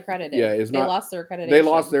unaccredited. Yeah, is they not- lost their accreditation. they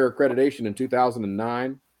lost their accreditation in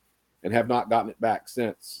 2009 and have not gotten it back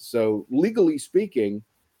since. So legally speaking,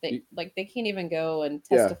 They can't even go and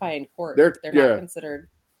Yeah. testify in court. They're- They're yeah. not considered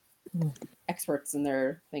experts in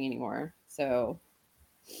their thing anymore. So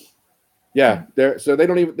yeah, they're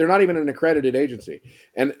not even an accredited agency.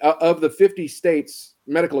 And of the 50 states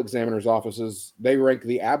medical examiners offices, they rank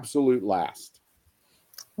the absolute last.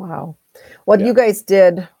 Wow. What Yeah. you guys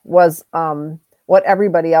did was what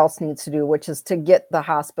everybody else needs to do, which is to get the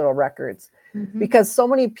hospital records, because so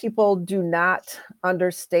many people do not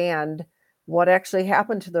understand what actually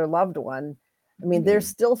happened to their loved one. I mean, they're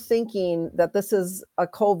still thinking that this is a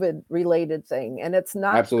COVID related thing, and it's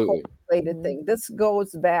not a Absolutely. COVID related thing. This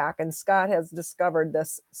goes back, and Scott has discovered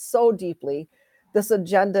this so deeply, this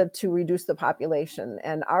agenda to reduce the population.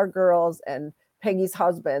 And our girls and Peggy's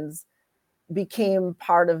husbands became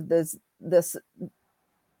part of these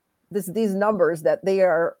numbers that they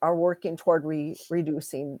are working toward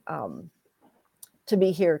reducing to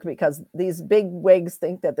be here, because these big wigs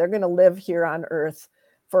think that they're going to live here on earth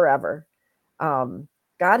forever.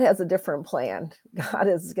 God has a different plan. God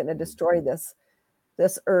is going to destroy this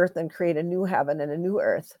this earth and create a new heaven and a new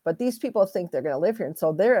earth. But these people think they're going to live here. And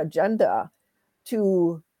so their agenda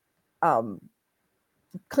to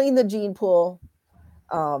clean the gene pool,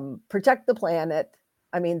 protect the planet.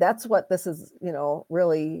 I mean, that's what this is,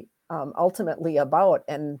 really ultimately about.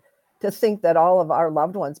 And to think that all of our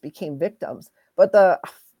loved ones became victims. But the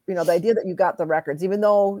idea that you got the records, even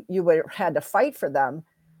though you had to fight for them,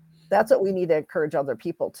 that's what we need to encourage other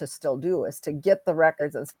people to still do, is to get the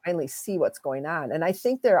records and finally see what's going on. And I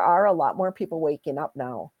think there are a lot more people waking up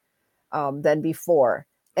now than before.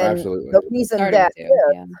 And Absolutely. the reason Starting that to, is,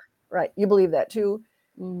 yeah. right, you believe that too?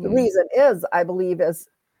 Mhm. The reason is, I believe, is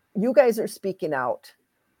you guys are speaking out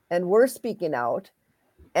and we're speaking out.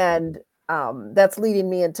 And that's leading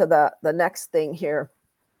me into the next thing here.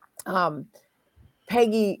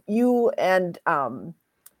 Peggy, you and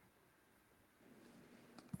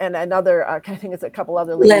another, I think it's a couple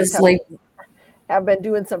other ladies Leslie. have been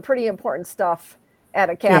doing some pretty important stuff at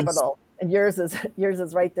a Capitol. And yours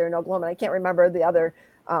is right there in Oklahoma. I can't remember the other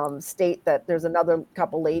state that there's another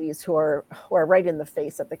couple ladies who are right in the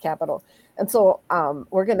face at the Capitol. And so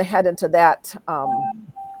we're going to head into that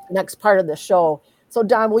next part of the show. So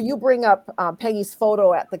Don, will you bring up Peggy's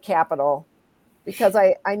photo at the Capitol? Because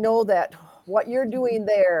I know that what you're doing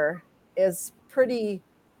there is pretty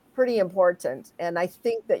important. And I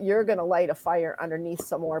think that you're going to light a fire underneath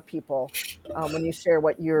some more people when you share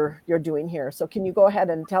what you're doing here. So can you go ahead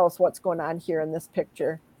and tell us what's going on here in this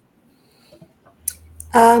picture?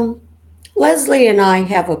 Leslie and I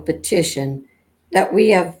have a petition that we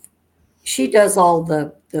have. She does all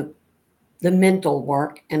the mental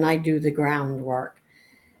work and I do the groundwork.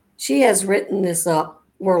 She has written this up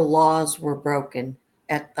where laws were broken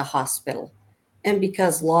at the hospital. And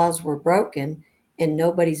because laws were broken and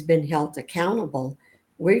nobody's been held accountable,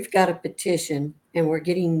 we've got a petition and we're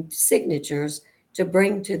getting signatures to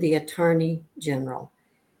bring to the Attorney General.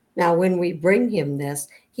 Now, when we bring him this,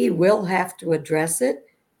 he will have to address it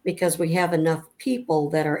because we have enough people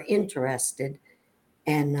that are interested.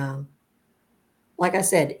 And like I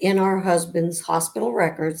said, in our husband's hospital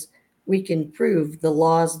records, we can prove the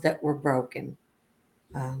laws that were broken.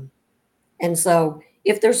 And so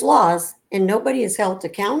if there's laws and nobody is held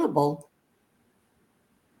accountable,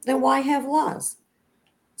 then why have laws?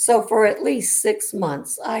 So for at least 6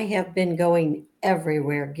 months, I have been going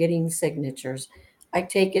everywhere getting signatures. I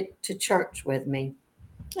take it to church with me.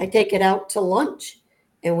 I take it out to lunch.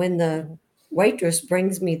 And when the waitress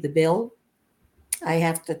brings me the bill, I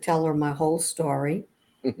have to tell her my whole story.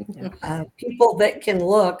 People that can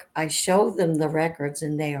look, I show them the records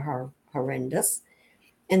and they are horrendous.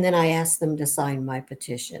 And then I ask them to sign my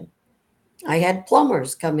petition. I had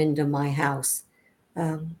plumbers come into my house.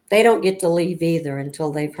 They don't get to leave either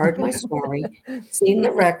until they've heard my story, seen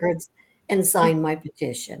the records, and signed my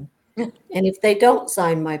petition. And if they don't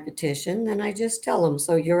sign my petition, then I just tell them,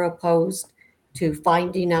 so you're opposed to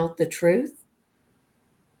finding out the truth?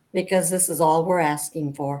 Because this is all we're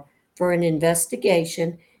asking for an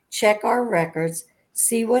investigation, check our records,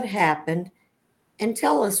 see what happened, and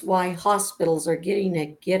tell us why hospitals are getting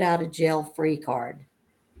a get out of jail free card.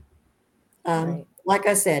 Right. Like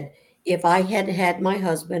I said, if I had had my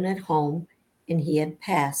husband at home and he had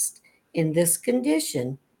passed in this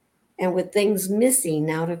condition and with things missing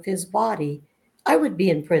out of his body, I would be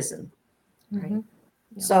in prison. Right.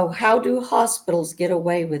 So how do hospitals get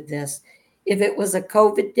away with this? If it was a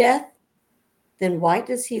COVID death, then why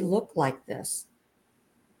does he look like this?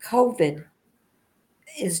 COVID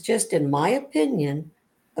is just, in my opinion,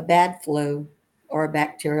 a bad flu or a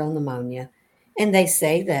bacterial pneumonia. And they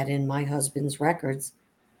say that in my husband's records,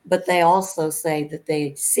 but they also say that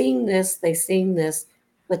they've seen this,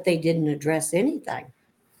 but they didn't address anything.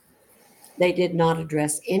 They did not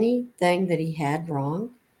address anything that he had wrong.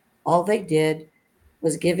 All they did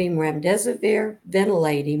was give him remdesivir,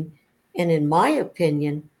 ventilate him, and in my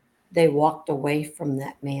opinion, they walked away from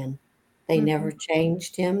that man. They never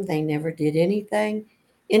changed him. They never did anything.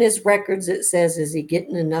 In his records, it says, is he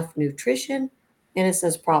getting enough nutrition? And it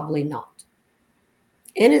says probably not.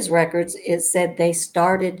 In his records, it said they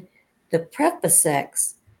started the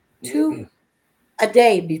Prevacid a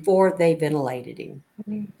day before they ventilated him,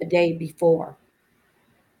 a day before.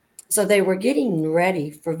 So they were getting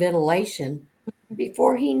ready for ventilation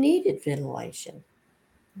before he needed ventilation.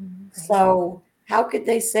 So how could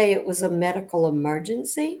they say it was a medical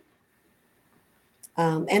emergency?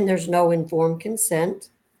 And there's no informed consent.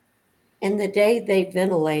 And the day they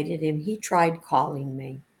ventilated him, he tried calling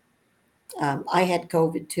me. I had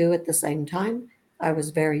COVID too at the same time. I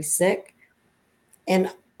was very sick. And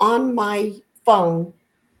on my phone,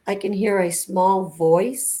 I can hear a small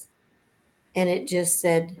voice, and it just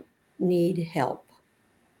said, need help.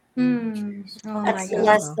 Oh my That's the God.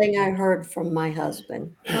 last thing I heard from my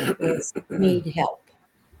husband was need help.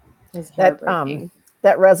 It's That heartbreaking.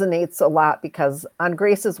 that resonates a lot because on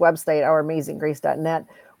Grace's website, ouramazinggrace.net,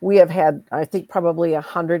 we have had, I think, probably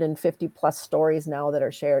 150 plus stories now that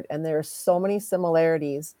are shared, and there's so many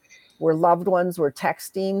similarities where loved ones were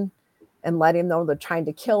texting and letting them know they're trying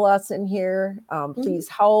to kill us in here. Please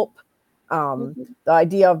help. The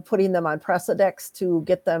idea of putting them on Precedex to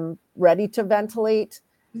get them ready to ventilate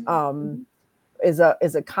is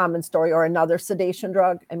a common story, or another sedation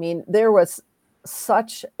drug. I mean, there was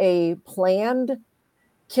such a planned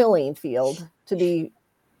killing field to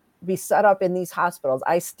be set up in these hospitals.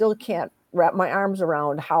 I still can't wrap my arms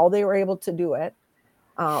around how they were able to do it.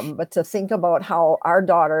 But to think about how our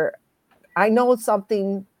daughter, I know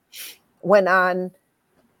something went on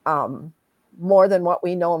more than what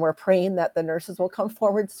we know, and we're praying that the nurses will come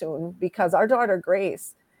forward soon, because our daughter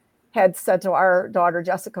Grace had said to our daughter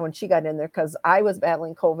Jessica when she got in there, because I was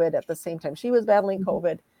battling COVID at the same time she was battling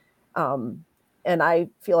COVID. And I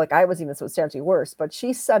feel like I was even substantially worse. But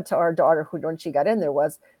she said to our daughter, who when she got in there,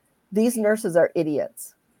 was, these nurses are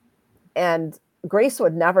idiots. And Grace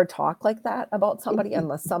would never talk like that about somebody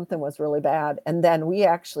unless something was really bad. And then we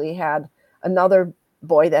actually had another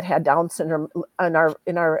boy that had Down syndrome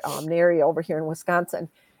in our area over here in Wisconsin.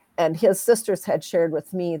 And his sisters had shared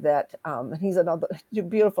with me that he's another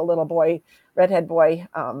beautiful little boy, redhead boy,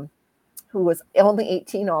 who was only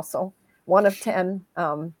 18 also, one of 10.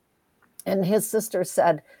 And his sister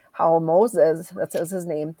said how Moses, that says his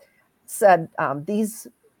name, said these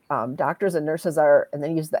doctors and nurses are, and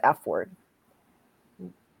then used the F word.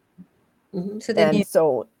 So then And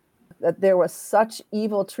so that there was such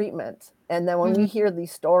evil treatment. And then when we hear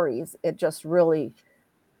these stories, it just really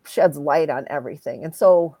sheds light on everything. And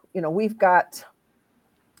so, we've got,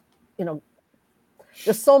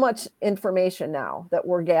 there's so much information now that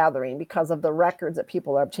we're gathering because of the records that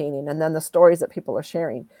people are obtaining, and then the stories that people are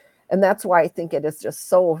sharing. And that's why I think it is just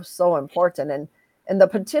so, so important. And the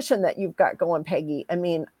petition that you've got going, Peggy, I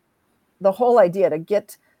mean, the whole idea to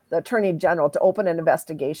get the Attorney General to open an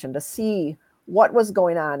investigation to see what was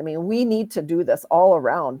going on. I mean, we need to do this all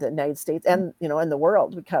around the United States and, in the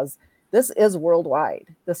world, because this is worldwide.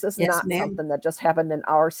 This is not something that just happened in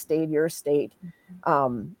our state, your state.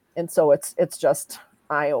 And so it's just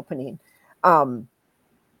eye-opening. I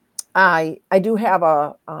do have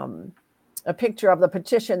a picture of the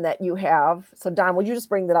petition that you have. So Don, would you just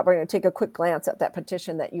bring that up? We're going to take a quick glance at that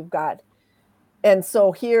petition that you've got. And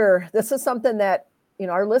so here, this is something that,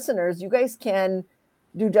 our listeners, you guys can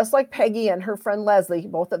do just like Peggy and her friend Leslie,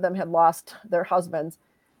 both of them had lost their husbands,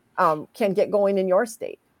 can get going in your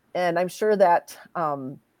state. And I'm sure that,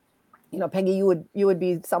 Peggy, you would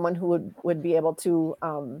be someone who would be able to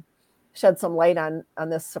shed some light on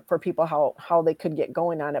this for people, how they could get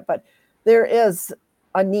going on it. But there is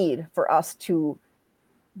a need for us to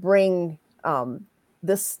bring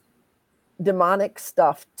this demonic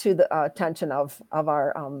stuff to the attention of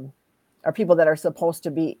our people that are supposed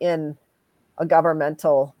to be in a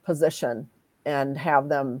governmental position and have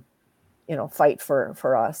them, fight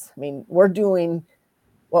for us. I mean, we're doing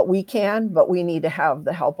what we can, but we need to have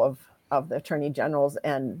the help of the attorney generals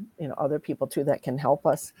and, other people too that can help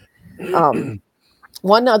us.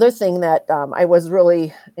 One other thing that I was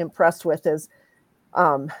really impressed with is,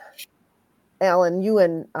 Alan, you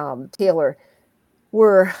and Taylor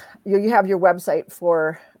you have your website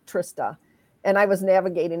for Trista, and I was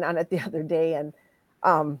navigating on it the other day, and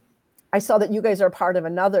I saw that you guys are part of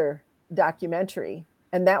another documentary,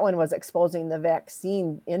 and that one was exposing the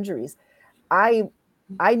vaccine injuries. I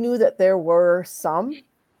knew that there were some,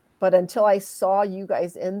 but until I saw you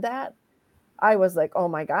guys in that, I was like, oh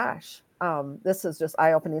my gosh, this is just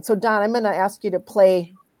eye-opening. So Don, I'm going to ask you to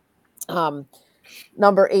play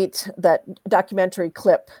number 8, that documentary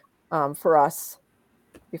clip for us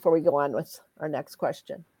before we go on with our next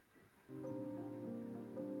question.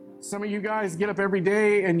 Some of you guys get up every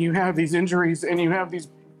day and you have these injuries and you have these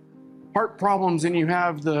heart problems and you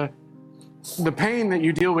have the pain that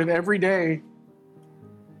you deal with every day.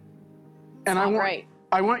 And I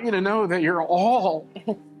want you to know that you're all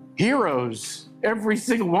heroes, every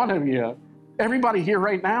single one of you. Everybody here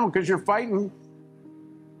right now, because you're fighting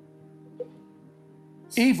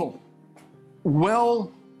evil,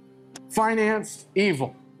 well-financed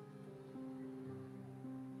evil.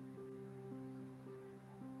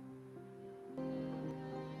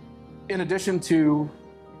 In addition to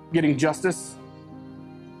getting justice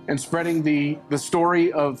and spreading the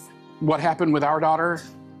story of what happened with our daughter,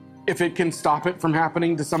 if it can stop it from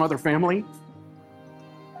happening to some other family.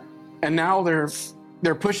 And now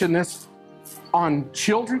they're pushing this on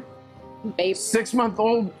children Babe.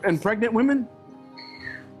 6-month-old and pregnant women?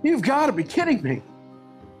 You've got to be kidding me.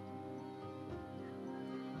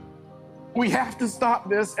 We have to stop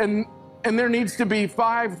this, and there needs to be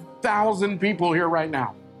 5,000 people here right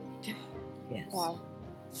now. Yes. Wow.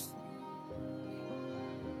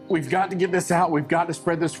 We've got to get this out. We've got to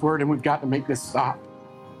spread this word, and we've got to make this stop.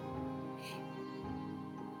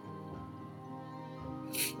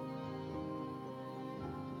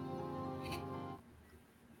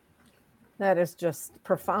 That is just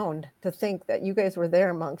profound to think that you guys were there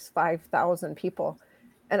amongst 5,000 people.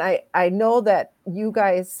 And I know that you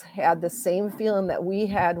guys had the same feeling that we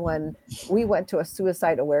had when we went to a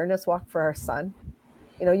suicide awareness walk for our son.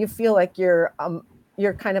 You know, you feel like you're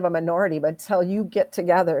kind of a minority, but until you get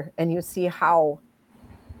together and you see how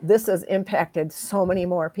this has impacted so many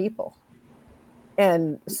more people.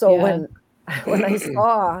 And so when I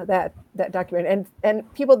saw that documentary,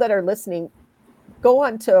 and people that are listening, go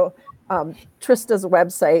on to Trista's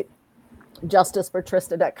website,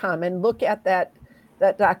 justicefortrista.com, and look at that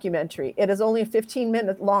documentary. It is only 15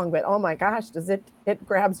 minutes long, but oh my gosh, it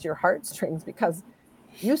grabs your heartstrings, because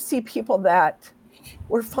you see people that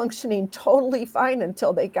were functioning totally fine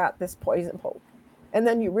until they got this poison poke. And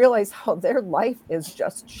then you realize how their life is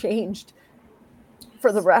just changed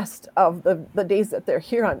for the rest of the days that they're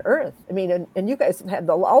here on Earth. I mean, and you guys had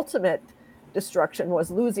the ultimate destruction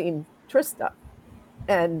was losing Trista.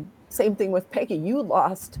 And same thing with Peggy. You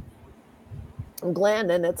lost Glenn,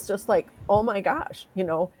 and it's just like, oh my gosh, you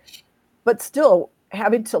know, but still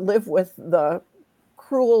having to live with the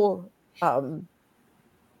cruel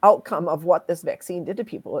outcome of what this vaccine did to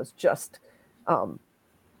people is just,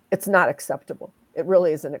 it's not acceptable. It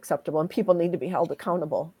really isn't acceptable, and people need to be held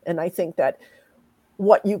accountable. And I think that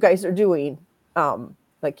what you guys are doing,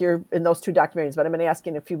 like you're in those two documentaries, but I'm going to ask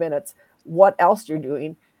you in a few minutes what else you're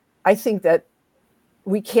doing. I think that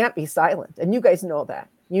we can't be silent, and you guys know that.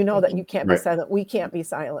 You know that you can't be silent. We can't be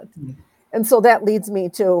silent. And so that leads me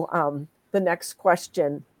to the next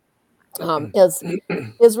question,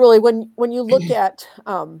 is really when you look at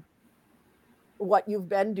what you've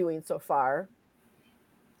been doing so far,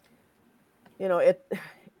 you know, it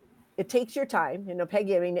takes your time. You know,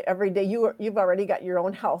 Peggy, I mean, every day you've already got your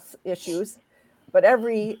own health issues, but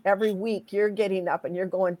every week you're getting up and you're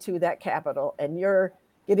going to that Capitol and you're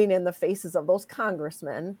getting in the faces of those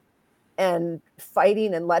congressmen and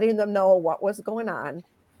fighting and letting them know what was going on.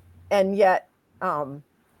 And yet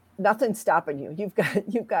nothing's stopping you.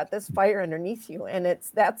 You've got this fire underneath you. And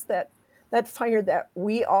that's that fire that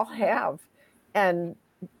we all have. And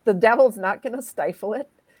the devil's not going to stifle it.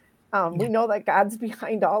 We know that God's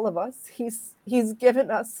behind all of us. He's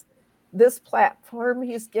given us this platform.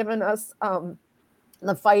 He's given us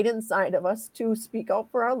the fight inside of us to speak out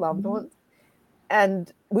for our loved ones.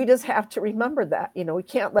 And we just have to remember that, you know, we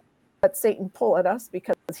can't let Satan pull at us,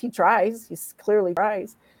 because he clearly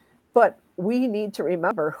tries, but we need to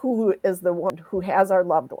remember who is the one who has our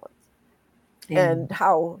loved ones. And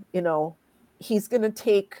how, you know, he's going to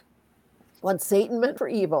take what Satan meant for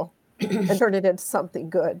evil and turn it into something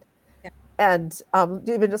good. Yeah. And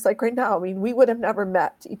even just like right now, I mean, we would have never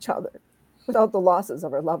met each other without the losses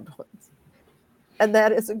of our loved ones. And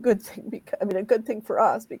that is a good thing, because a good thing for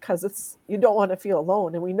us, because you don't want to feel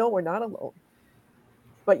alone, and we know we're not alone.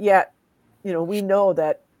 But yet, you know, we know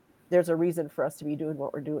that there's a reason for us to be doing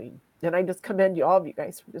what we're doing. And I just commend you, all of you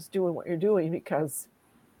guys, for just doing what you're doing, because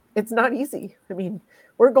it's not easy. I mean,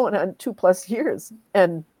 we're going on 2+ years,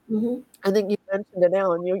 and I think you mentioned it,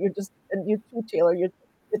 Alan. You're just, and you too, Taylor.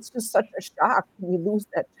 It's just such a shock when you lose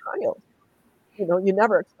that child. You know, you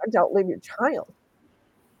never expect to outlive your child,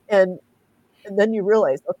 and then you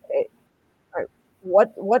realize, okay, all right,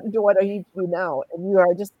 what do I need to do now? And you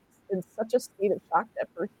are just in such a state of shock that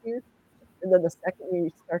first year, and then the second year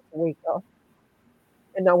you start to wake up.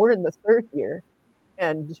 And now we're in the third year,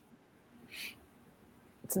 and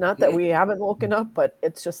it's not that we haven't woken up, but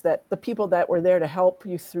it's just that the people that were there to help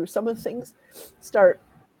you through some of the things start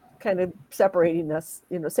kind of separating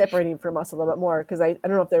from us a little bit more, because I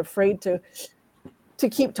don't know if they're afraid to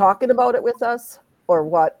keep talking about it with us or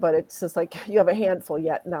what, but it's just like you have a handful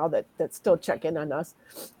yet now that still check in on us.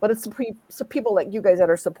 But it's some people like you guys that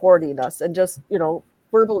are supporting us and just, you know,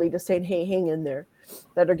 verbally just saying, hey, hang in there,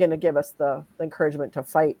 that are going to give us the encouragement to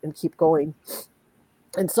fight and keep going.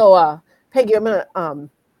 And so, Peggy, I'm going to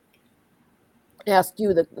ask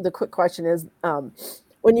you the quick question is,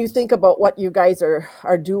 when you think about what you guys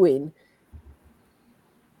are doing,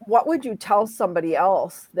 what would you tell somebody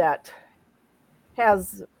else that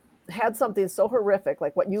has had something so horrific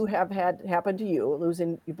like what you have had happen to you,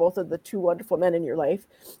 losing both of the two wonderful men in your life,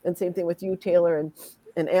 and same thing with you, Taylor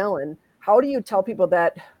and Alan? How do you tell people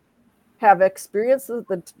that have experienced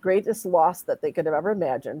the greatest loss that they could have ever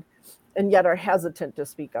imagined, and yet are hesitant to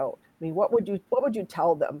speak out? I mean, what would you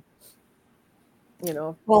tell them? You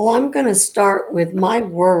know, Well, I'm going to start with my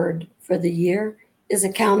word for the year is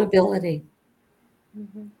accountability.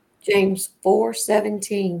 James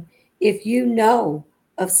 4:17. If you know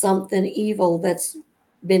of something evil that's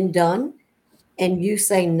been done and you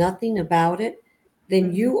say nothing about it,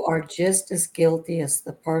 then you are just as guilty as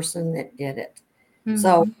the person that did it.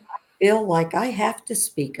 So I feel like I have to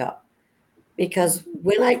speak up, because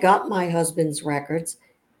when I got my husband's records,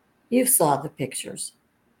 you saw the pictures.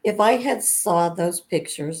 If I had saw those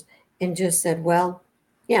pictures and just said, well,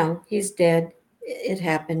 he's dead. It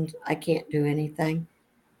happened. I can't do anything.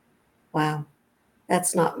 Wow,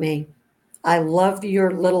 that's not me. I love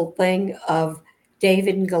your little thing of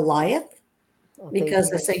David and Goliath, thank because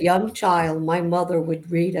you. as a young child, my mother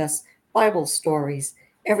would read us Bible stories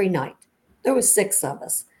every night. There was 6 of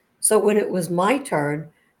us. So when it was my turn,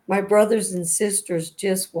 my brothers and sisters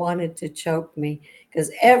just wanted to choke me,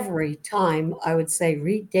 because every time I would say,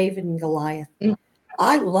 read David and Goliath,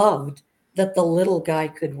 I loved that the little guy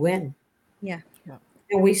could win. Yeah.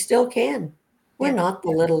 And we still can. We're Yeah. not the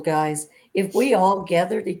little guys. If we all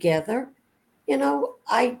gather together,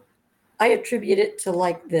 I attribute it to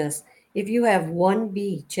like this. If you have one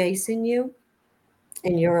bee chasing you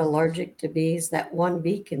and you're allergic to bees, that one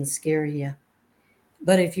bee can scare you.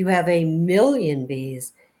 But if you have a million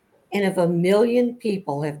bees, and if a million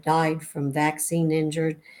people have died from vaccine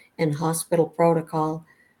injured and hospital protocol,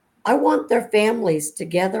 I want their families to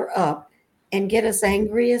gather up and get as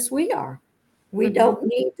angry as we are. We don't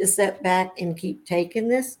need to sit back and keep taking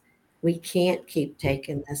this. We can't keep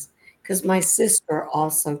taking this, because my sister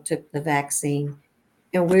also took the vaccine.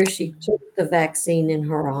 And where she took the vaccine in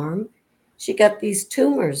her arm, she got these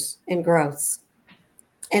tumors and growths.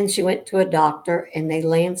 And she went to a doctor and they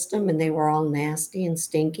lanced them and they were all nasty and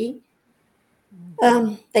stinky.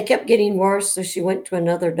 They kept getting worse. So she went to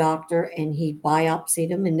another doctor and he biopsied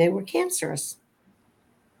them and they were cancerous.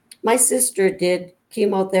 My sister did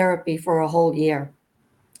chemotherapy for a whole year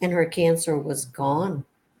and her cancer was gone.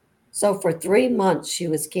 So for 3 months, she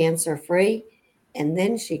was cancer free. And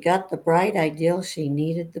then she got the bright idea she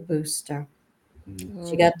needed the booster.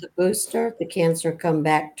 She got the booster, the cancer come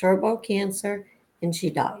back, turbo cancer, and she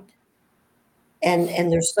died. And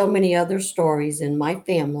there's so many other stories in my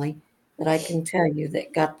family that I can tell you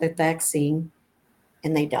that got the vaccine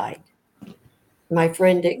and they died. My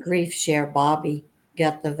friend at Grief Share, Bobby,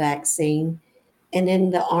 got the vaccine, and in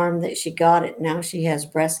the arm that she got it, now she has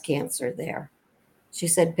breast cancer there. She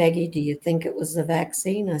said, Peggy, do you think it was the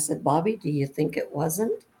vaccine? I said, Bobby, do you think it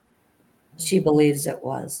wasn't? She believes it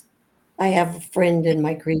was. I have a friend in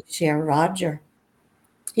my Grief Share, Roger.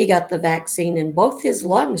 He got the vaccine and both his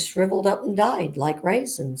lungs shriveled up and died like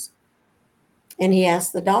raisins. And he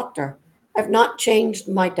asked the doctor, I've not changed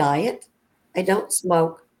my diet. I don't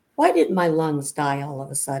smoke. Why did my lungs die all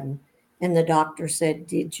of a sudden? And the doctor said,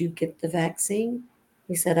 did you get the vaccine?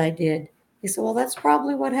 He said, I did. He said, well, that's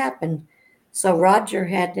probably what happened. So Roger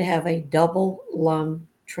had to have a double lung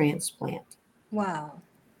transplant. Wow.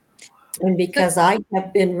 And because I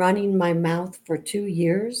have been running my mouth for 2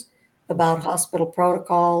 years about hospital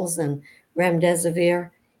protocols and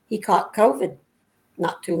remdesivir, he caught COVID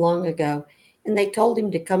not too long ago. And they told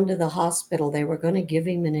him to come to the hospital. They were going to give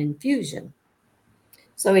him an infusion.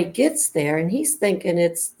 So he gets there and he's thinking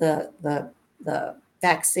it's the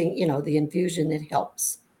vaccine, the infusion that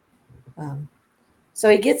helps. So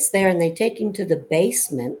he gets there and they take him to the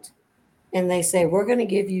basement and they say, we're going to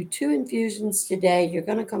give you 2 infusions today. You're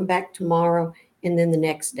going to come back tomorrow and then the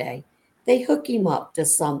next day. They hook him up to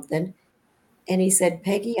something. And he said,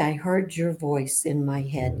 Peggy, I heard your voice in my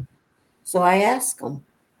head. So I asked them,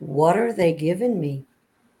 what are they giving me?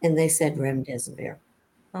 And they said, remdesivir.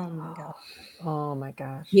 Oh my God. Oh my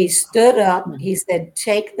gosh. He stood up. He said,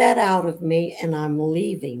 take that out of me and I'm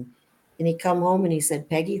leaving. And he come home and he said,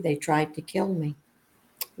 Peggy, they tried to kill me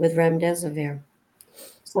with remdesivir.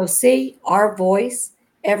 So see, our voice,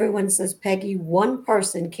 everyone says, Peggy, one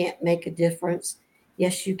person can't make a difference.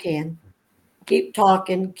 Yes, you can. Keep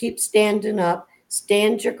talking, keep standing up,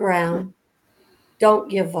 stand your ground. Don't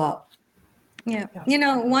give up. Yeah.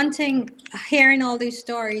 One thing, hearing all these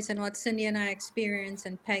stories and what Cindy and I experienced,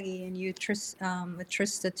 and Peggy and you, with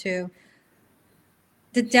Trista too,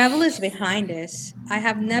 the devil is behind this. I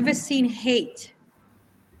have never seen hate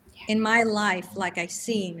in my life like I've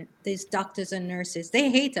seen these doctors and nurses.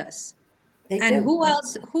 They hate us. And who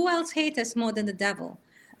else hate us more than the devil?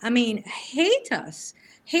 I mean, hate us,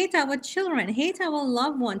 hate our children, hate our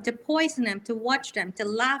loved one, to poison them, to watch them, to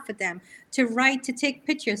laugh at them, to write, to take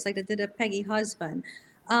pictures like they did of Peggy's husband.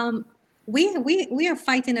 we are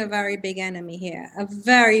fighting a very big enemy here, a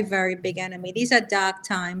very, very big enemy. These are dark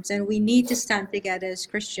times, and we need to stand together as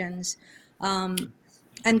Christians. And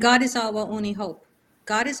God is our only hope.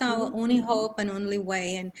 God is our only hope and only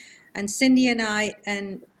way. And Cindy and I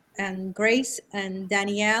and Grace and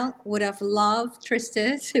Danielle would have loved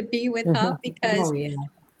Trista to be with her because Oh, yeah.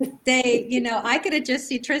 they, I could have just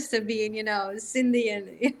see Trista being, Cindy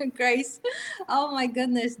and Grace. Oh my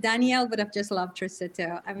goodness, Danielle would have just loved Trista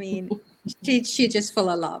too. I mean, she just full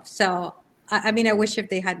of love. So I mean, I wish if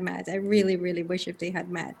they had met. I really, really wish if they had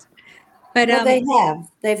met. But Well, they have.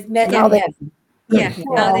 They've met Now in they- heaven. yeah,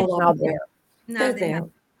 now they, All Now up they're- there. now They're they there. have.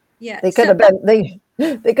 Yeah, They so- could have been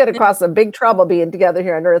they could have caused some big trouble being together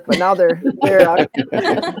here on Earth, but now they're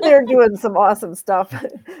they're doing some awesome stuff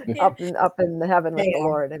up in the heaven with They the are.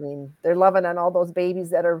 Lord. I mean, they're loving on all those babies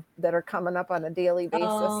that are coming up on a daily basis.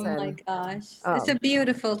 Oh my and gosh, it's a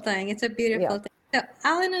beautiful thing. It's a beautiful thing. So,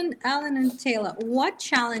 Alan and Taylor, what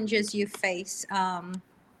challenges you face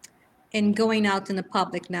in going out in the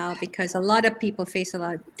public now? Because a lot of people face a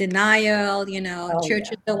lot of denial. Oh,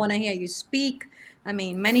 Churches don't want to hear you speak. I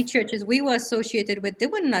mean, many churches we were associated with, they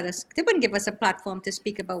wouldn't give us a platform to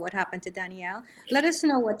speak about what happened to Danielle. Let us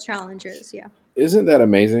know what challenges. Yeah. Isn't that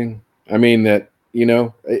amazing? I mean, that,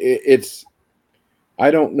 it's,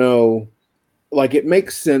 I don't know, like, it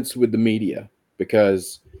makes sense with the media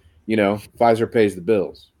because, Pfizer pays the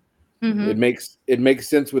bills. Mhm. It makes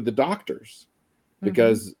sense with the doctors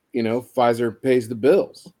because, Pfizer pays the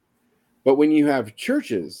bills. But when you have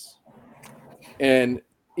churches and,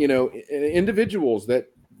 individuals that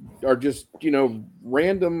are just,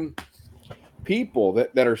 random people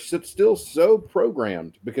that are still so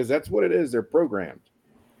programmed, because that's what it is. They're programmed.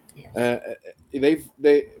 Big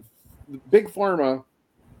pharma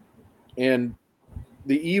and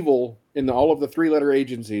the evil in all of the 3-letter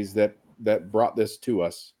agencies that brought this to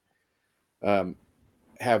us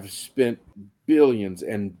have spent billions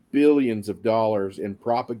and billions of dollars in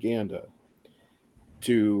propaganda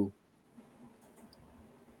to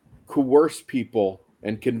coerce people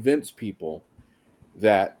and convince people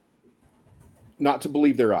that not to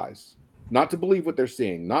believe their eyes, not to believe what they're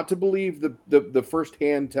seeing, not to believe the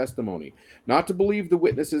firsthand testimony, not to believe the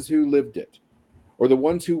witnesses who lived it, or the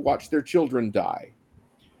ones who watched their children die,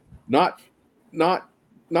 not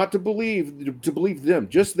to believe them,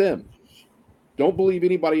 just them. Don't believe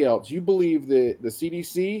anybody else. You believe the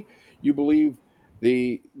CDC, you believe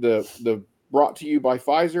the brought to you by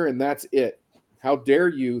Pfizer, and that's it. How dare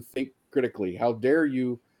you think critically? How dare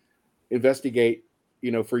you investigate,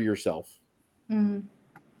 for yourself? Mm-hmm.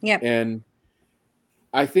 Yep. And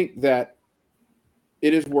I think that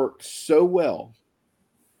it has worked so well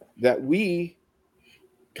that we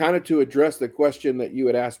kind of, to address the question that you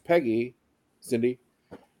had asked Peggy, Cindy,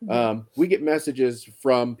 we get messages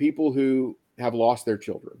from people who have lost their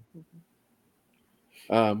children,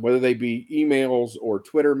 whether they be emails or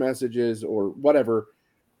Twitter messages or whatever,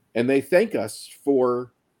 and they thank us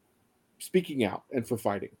for speaking out and for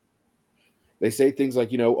fighting. They say things like,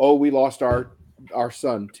 oh, we lost our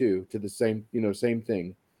son too, to the same, same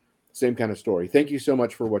thing, same kind of story. Thank you so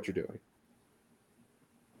much for what you're doing.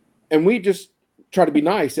 And we just try to be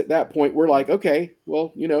nice at that point. We're like, okay,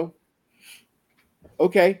 well,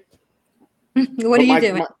 okay. What are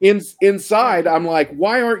you doing? Inside, I'm like,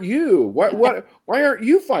 why aren't you? Why aren't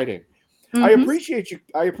you fighting? Mm-hmm. I appreciate you.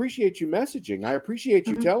 I appreciate you messaging. I appreciate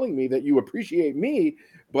you telling me that you appreciate me,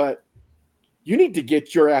 but you need to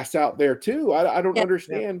get your ass out there too. I don't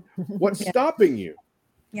understand what's stopping you.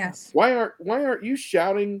 Yes. Why aren't you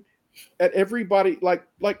shouting at everybody like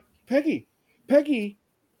Peggy? Peggy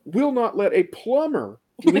will not let a plumber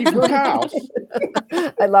leave her house.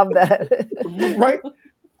 I love that. Right?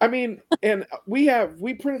 I mean, and we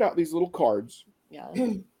printed out these little cards. Yeah.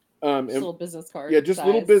 And, little business cards. yeah, just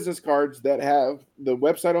little business cards that have the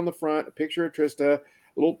website on the front, a picture of Trista, a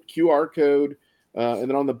little QR code, and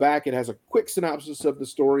then on the back it has a quick synopsis of the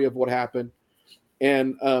story of what happened.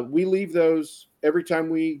 And we leave those every time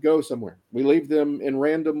we go somewhere. We leave them in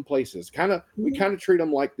random places. We kind of treat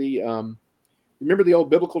them like the remember the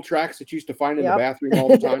old biblical tracts that you used to find in the bathroom all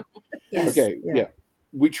the time? Yes. Okay, yeah.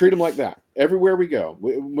 We treat them like that everywhere we go.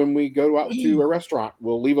 When we go out to a restaurant,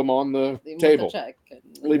 we'll leave them on the table.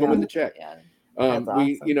 Leave them with the check. Yeah.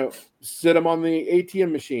 We, sit them on the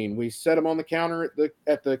ATM machine. We set them on the counter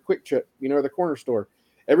at the Quick Trip, the corner store.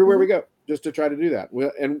 Everywhere we go, just to try to do that.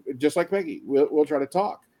 And just like Peggy, we'll try to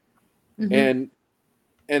talk. And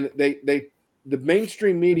the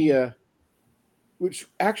mainstream media, which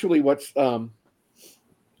actually what's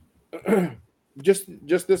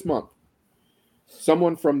just this month,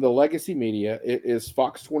 someone from the legacy media, it is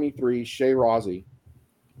Fox 23, Shay Rossi,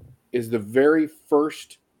 is the very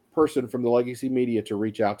first person from the legacy media to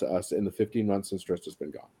reach out to us in the 15 months since Trista's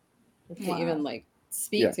been gone. To even like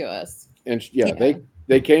speak Yeah. to us. And Yeah.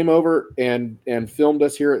 they came over and filmed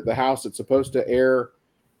us here at the house. It's supposed to air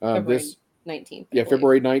February this 19th. yeah,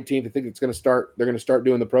 February 19th. I think it's going to start. They're going to start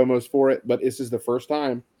doing the promos for it. But this is the first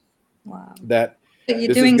time Wow. that So you're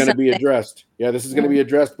this is doing going to be something. addressed. Yeah, this is going to be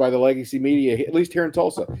addressed by the legacy media, at least here in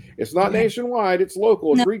Tulsa. It's not nationwide. It's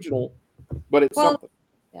local. It's No. regional, but it's Well, something.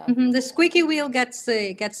 Yeah. The squeaky wheel gets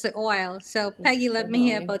the oil. So Peggy, let me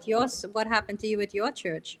hear Definitely. about yours. What happened to you at your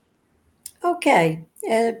church? Okay,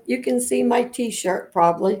 you can see my T-shirt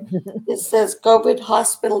probably. It says COVID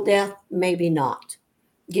hospital death, maybe not.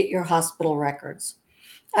 Get your hospital records.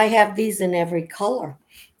 I have these in every color.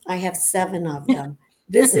 I have 7 of them.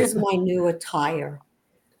 This is my new attire.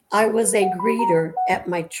 I was a greeter at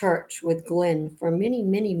my church with Glenn for many,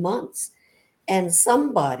 many months. And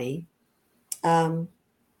somebody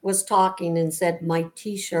was talking and said my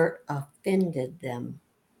T-shirt offended them.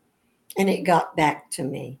 And it got back to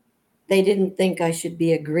me. They didn't think I should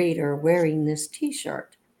be a greeter wearing this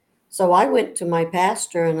T-shirt. So I went to my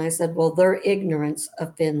pastor and I said, well, their ignorance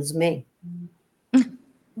offends me. Because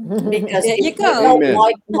There you if they go. don't Amen.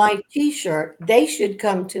 like my T-shirt, they should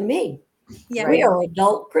come to me. Yeah. We are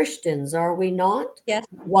adult Christians, are we not? Yes.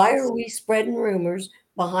 Why are we spreading rumors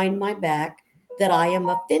behind my back that I am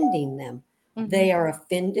offending them? They are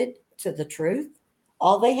offended to the truth.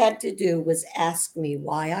 All they had to do was ask me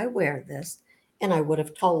why I wear this, and I would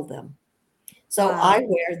have told them. So Wow. I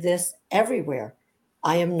wear this everywhere.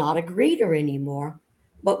 I am not a greeter anymore,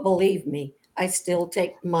 but believe me, I still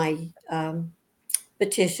take my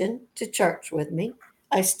petition to church with me.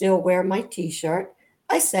 I still wear my T-shirt.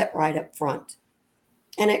 I sat right up front.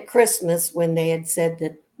 And at Christmas, when they had said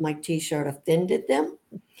that my T-shirt offended them,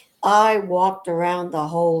 I walked around the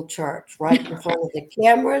whole church right in front of the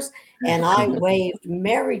cameras and I waved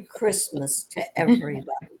Merry Christmas to everybody.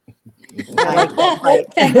 I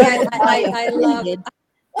love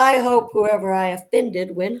I hope whoever I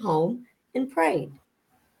offended went home and prayed,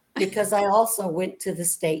 because I also went to the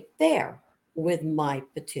state fair with my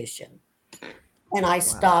petition. And I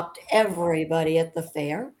stopped everybody at the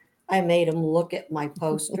fair. I made them look at my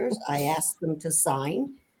posters. I asked them to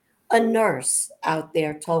sign. A nurse out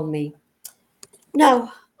there told me, no,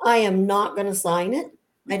 I am not going to sign it.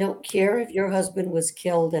 I don't care if your husband was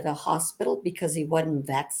killed at a hospital because he wasn't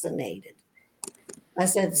vaccinated. I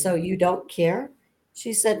said, so you don't care?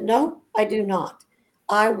 She said, no, I do not.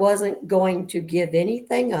 I wasn't going to give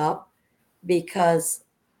anything up because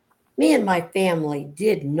me and my family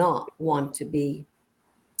did not want to be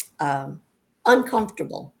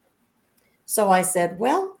uncomfortable. So I said,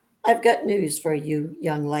 well, I've got news for you,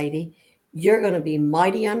 young lady. You're going to be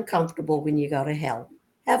mighty uncomfortable when you go to hell.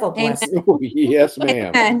 Have a blessed day. Oh, yes,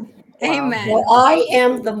 ma'am. Amen. Wow. Amen. Well, I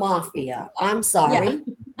am the mafia. I'm sorry.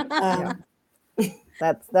 Yeah.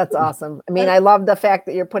 That's awesome. I mean, I love the fact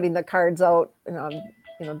that you're putting the cards out,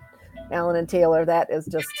 Alan and Taylor. That is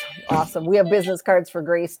just awesome. We have business cards for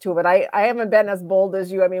Grace too, but I haven't been as bold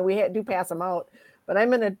as you. I mean, we do pass them out, but I'm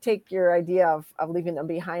going to take your idea of leaving them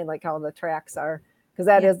behind, like how the tracks are,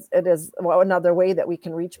 because it is another way that we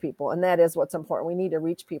can reach people, and that is what's important. We need to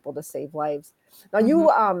reach people to save lives. Now,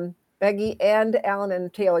 you, Peggy and Alan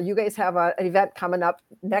and Taylor, you guys have an event coming up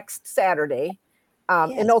next Saturday.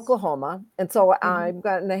 In Oklahoma. And so I'm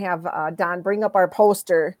going to have Don bring up our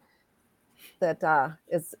poster that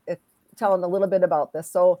is telling a little bit about this.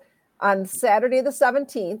 So on Saturday the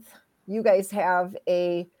 17th, you guys have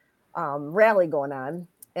a rally going on.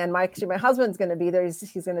 And my husband's going to be there.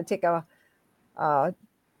 He's going to take a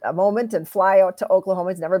moment and fly out to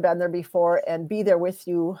Oklahoma. He's never been there before, and be there with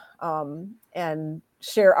you and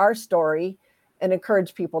share our story and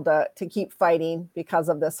encourage people to keep fighting because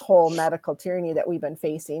of this whole medical tyranny that we've been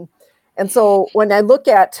facing. And so when I look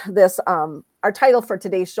at this, our title for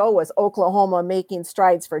today's show was Oklahoma Making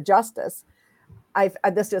Strides for Justice.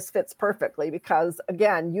 This just fits perfectly because,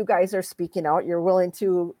 again, you guys are speaking out. You're willing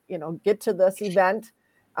to, get to this event,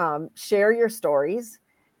 share your stories,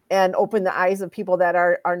 and open the eyes of people that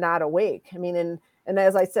are not awake. I mean, and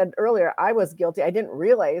as I said earlier, I was guilty. I didn't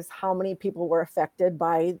realize how many people were affected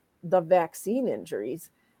by the vaccine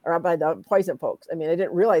injuries or by the poison pokes. I mean, I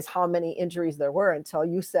didn't realize how many injuries there were until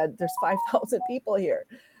you said there's 5,000 people here.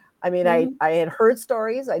 I mean, I had heard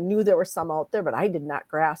stories. I knew there were some out there, but I did not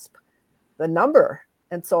grasp the number.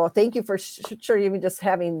 And so thank you for sure even just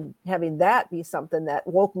having that be something that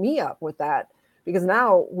woke me up with that, because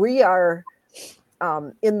now we are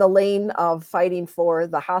in the lane of fighting for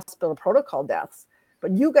the hospital protocol deaths,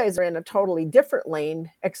 but you guys are in a totally different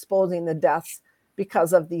lane, exposing the deaths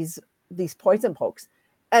because of these poison pokes.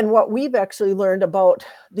 And what we've actually learned about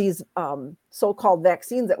these so-called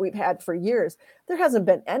vaccines that we've had for years, there hasn't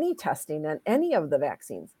been any testing on any of the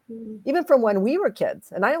vaccines, even from when we were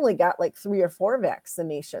kids. And I only got like 3 or 4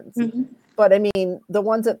 vaccinations. But I mean, the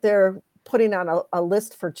ones that they're putting on a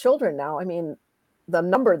list for children now, I mean, the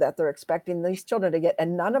number that they're expecting these children to get,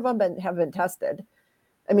 and none of them have been tested.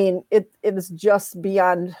 I mean, it is just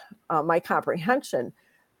beyond my comprehension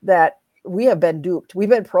that we have been duped. We've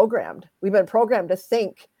been programmed. We've been programmed to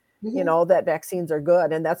think, you know, that vaccines are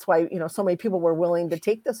good. And that's why, you know, so many people were willing to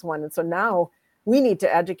take this one. And so now we need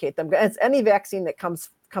to educate them. As any vaccine that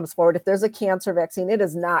comes forward, if there's a cancer vaccine, it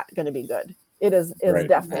is not going to be good. It is Right.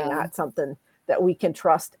 definitely not something that we can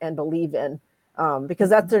trust and believe in,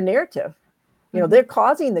 because that's their narrative. You know, they're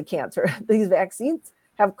causing the cancer. These vaccines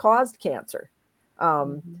have caused cancer.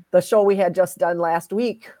 The show we had just done last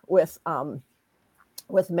week with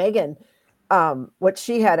Megan, what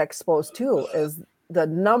she had exposed to is the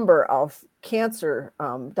number of cancer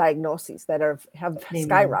diagnoses that have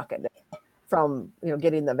skyrocketed from, you know,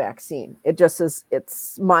 getting the vaccine. It just is,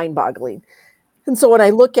 it's mind-boggling. And so when I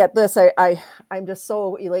look at this, I'm just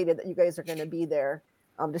so elated that you guys are going to be there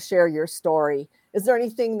to share your story. Is there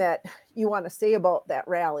anything that you want to say about that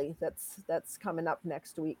rally that's coming up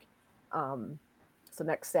next week? So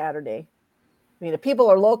next Saturday. I mean, if people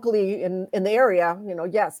are locally in the area, you know,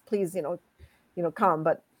 yes, please, you know, come.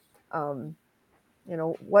 But, you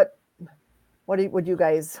know, what would you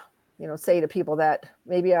guys, you know, say to people that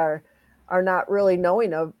maybe are not really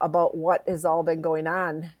knowing about what has all been going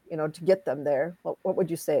on, you know, to get them there? What would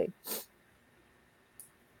you say?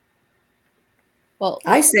 Well,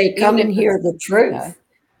 I say come and hear the truth. Yeah.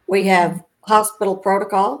 We have hospital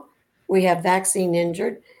protocol. We have vaccine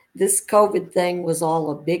injured. This COVID thing was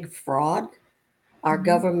all a big fraud. Our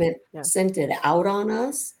government sent it out on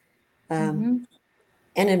us. And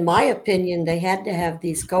in my opinion, they had to have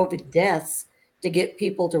these COVID deaths to get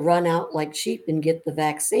people to run out like sheep and get the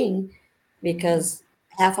vaccine, because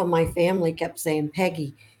half of my family kept saying,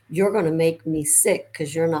 Peggy, you're going to make me sick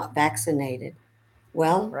because you're not vaccinated.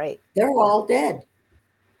 Well, Right. they're all dead.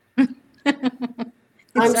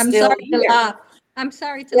 I'm still sorry to here. laugh. I'm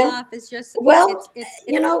sorry to Yeah. laugh. It's just, Well, it's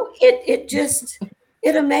you know, it just,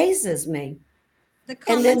 it amazes me. the And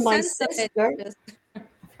common then my sense of it. sister, Just,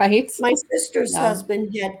 right? my sister's Yeah.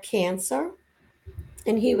 husband had cancer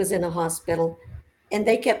and he was in a hospital and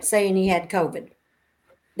they kept saying he had COVID.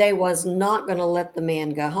 They was not going to let the man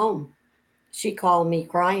go home. She called me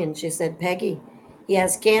crying. She said, Peggy, he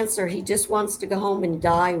has cancer. He just wants to go home and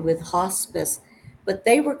die with hospice. But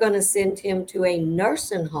they were going to send him to a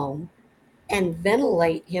nursing home and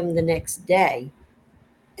ventilate him the next day.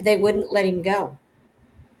 They wouldn't let him go.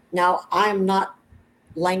 Now, I'm not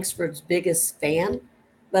Langsford's biggest fan,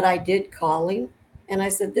 but I did call him and I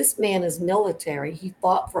said, this man is military. He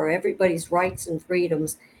fought for everybody's rights and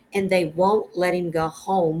freedoms, and they won't let him go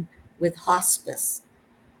home with hospice.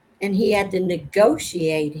 And he had to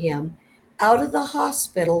negotiate him out of the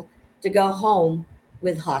hospital to go home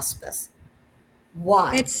with hospice.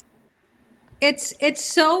 Why? it's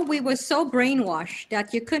so, we were so brainwashed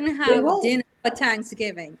that you couldn't have were. dinner for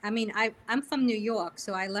Thanksgiving. I mean, I'm from New York,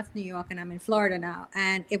 so I left New York and I'm in Florida now.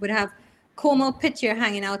 And it would have Como picture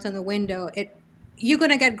hanging out on the window. You're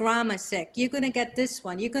gonna get grandma sick. You're gonna get this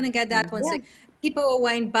one. You're gonna get that one sick. People were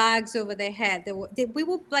wearing bags over their head. We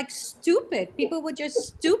were like stupid. People were just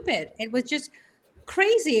stupid. It was just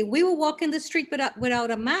crazy. We were walking the street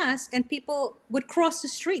without a mask, and people would cross the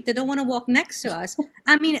street. They don't want to walk next to us.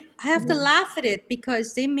 I mean, I have to laugh at it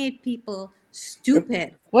because they made people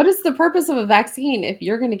stupid. What is the purpose of a vaccine if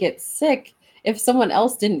you're going to get sick if someone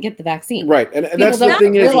else didn't get the vaccine? Right, and People that's the don't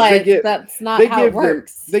thing is realize that's not how it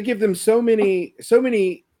works. They give them so many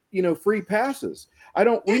you know, free passes.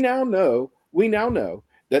 We now know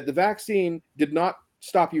that the vaccine did not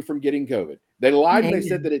stop you from getting COVID. They lied when they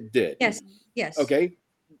said that it did. Yes. Okay,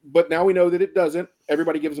 but now we know that it doesn't.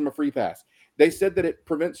 Everybody gives them a free pass. They said that it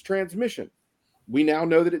prevents transmission. We now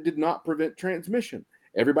know that it did not prevent transmission.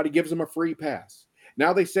 Everybody gives them a free pass.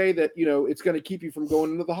 Now they say that, you know, it's going to keep you from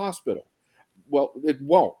going into the hospital. Well, it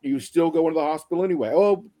won't. You still go into the hospital anyway.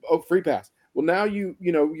 Oh, free pass. Well, now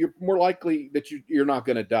you're more likely that you're not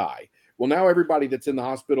going to die. Well, now everybody that's in the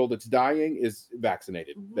hospital that's dying is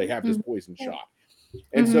vaccinated. They have this poison shot.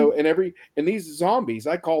 And so, and these zombies,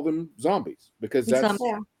 I call them zombies because that's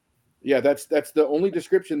the only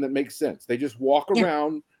description that makes sense. They just walk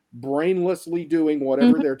around brainlessly doing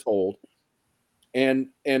whatever they're told. And,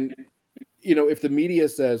 you know, if the media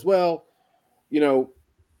says, well, you know,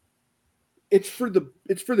 it's for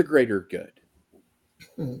the greater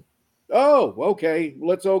good. Oh, okay.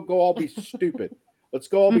 Let's all be stupid. Let's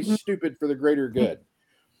go all be stupid for the greater good.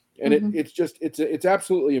 And it's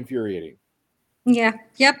absolutely infuriating. Yeah.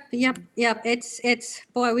 Yep. It's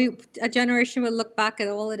boy, a generation will look back at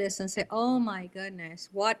all of this and say, "Oh my goodness,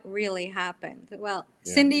 what really happened?" Well,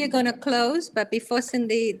 Yeah. Cindy, you're going to close, but before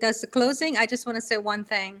Cindy does the closing, I just want to say one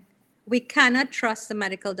thing: we cannot trust the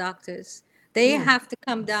medical doctors. They have to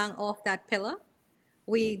come down off that pillar.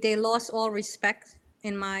 They lost all respect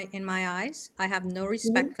in my eyes. I have no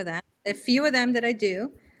respect for them. There are few of them that I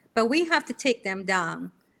do, but we have to take them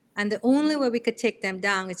down. And the only way we could take them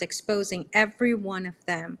down is exposing every one of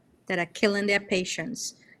them that are killing their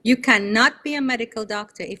patients. You cannot be a medical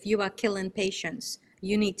doctor if you are killing patients.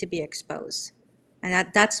 You need to be exposed. And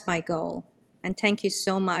that's my goal. And thank you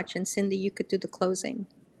so much. And Cindy, you could do the closing.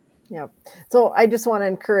 Yeah. So I just want to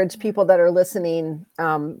encourage people that are listening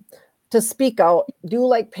to speak out. Do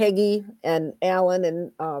like Peggy and Alan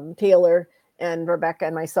and Taylor and Rebecca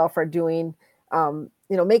and myself are doing.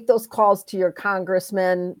 Make those calls to your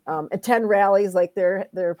congressman, attend rallies like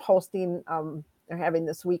they're hosting, they're having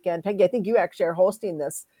this weekend. Peggy, I think you actually are hosting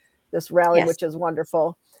this rally, Yes. which is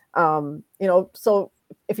wonderful. So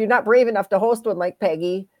if you're not brave enough to host one like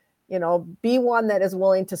Peggy, be one that is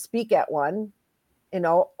willing to speak at one,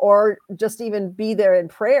 or just even be there in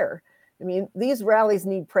prayer. I mean, these rallies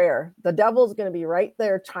need prayer. The devil's going to be right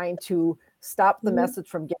there trying to stop the message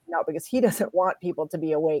from getting out because he doesn't want people to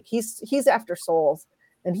be awake. He's after souls,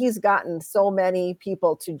 and he's gotten so many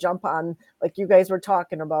people to jump on, like you guys were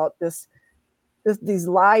talking about, these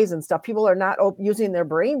lies and stuff. People are not using their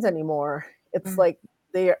brains anymore. It's like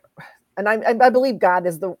and I believe God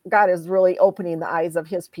is really opening the eyes of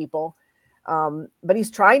his people, but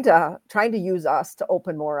he's trying to use us to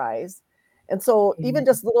open more eyes. And so even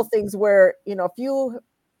just little things where,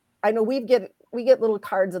 I know we get little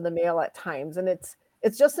cards in the mail at times, and it's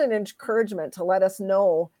just an encouragement to let us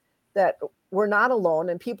know that we're not alone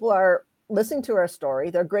and people are listening to our story.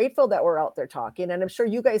 They're grateful that we're out there talking. And I'm sure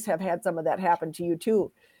you guys have had some of that happen to you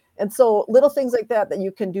too. And so little things like that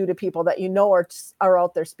you can do to people that are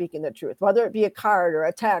out there speaking the truth, whether it be a card or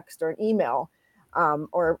a text or an email,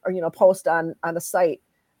 or post on a site,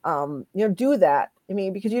 do that. I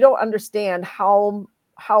mean, because you don't understand how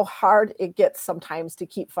hard it gets sometimes to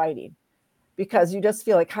keep fighting, because you just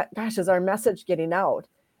feel like, gosh, is our message getting out?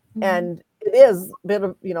 And it is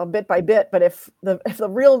bit by bit. But if the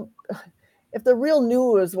real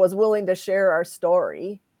news was willing to share our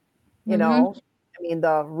story, I mean,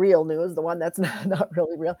 the real news, the one that's not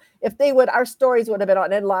really real, if they would, our stories would have been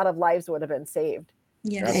out and a lot of lives would have been saved.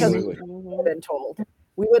 Yes. Because we Absolutely. would have been told.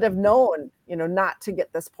 We would have known, not to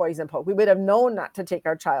get this poison poke. We would have known not to take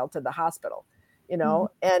our child to the hospital,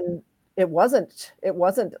 and it wasn't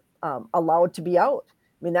allowed to be out.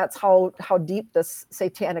 I mean, that's how deep this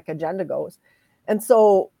satanic agenda goes. And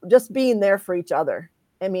so just being there for each other.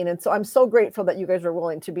 I mean, and so I'm so grateful that you guys were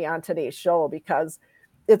willing to be on today's show, because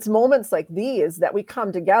it's moments like these that we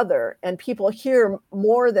come together and people hear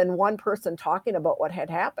more than one person talking about what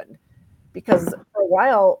had happened. Because for a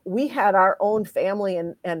while we had our own family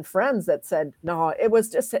and friends that said, no, it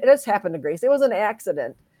just happened to Grace. It was an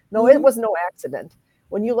accident. No, it was no accident.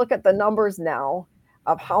 When you look at the numbers now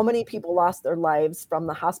of how many people lost their lives from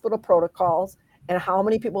the hospital protocols and how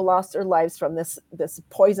many people lost their lives from this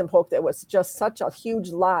poison poke that was just such a huge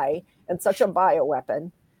lie and such a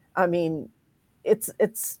bioweapon. I mean, it's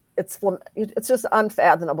just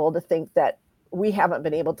unfathomable to think that we haven't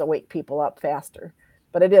been able to wake people up faster.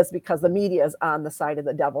 But it is because the media is on the side of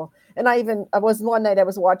the devil. And one night I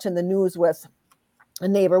was watching the news with a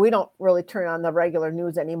neighbor. We don't really turn on the regular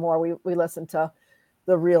news anymore. We listen to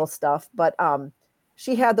the real stuff. But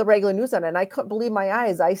she had the regular news on, and I couldn't believe my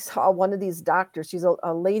eyes. I saw one of these doctors. She's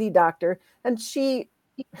a lady doctor, and she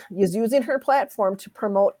is using her platform to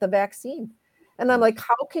promote the vaccine. And I'm like,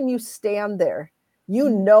 how can you stand there?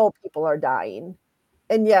 People are dying,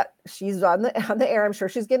 and yet she's on the air. I'm sure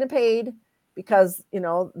she's getting paid, because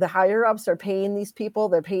the higher ups are paying these people,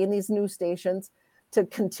 they're paying these news stations to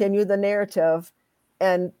continue the narrative,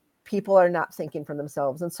 and people are not thinking for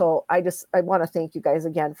themselves. And so I want to thank you guys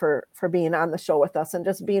again for being on the show with us and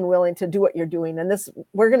just being willing to do what you're doing. And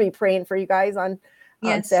we're going to be praying for you guys on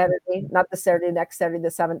Saturday, not the Saturday, next Saturday, the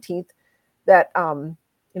 17th, that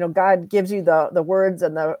God gives you the words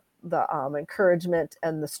and the encouragement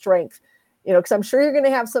and the strength. Because I'm sure you're going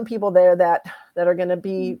to have some people there that are going to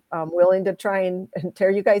be willing to try and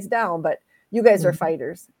tear you guys down, but you guys are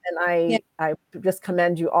fighters, and I just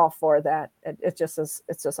commend you all for that. It's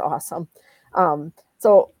just awesome.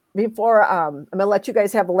 So before I'm going to let you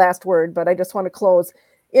guys have the last word, but I just want to close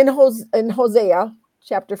in Hosea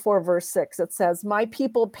chapter 4, verse 6. It says, "My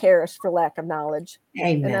people perish for lack of knowledge."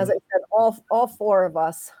 Amen. And as I said, all four of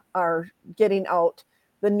us are getting out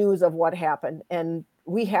the news of what happened. And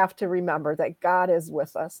we have to remember that God is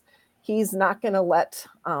with us. He's not going to let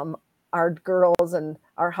our girls and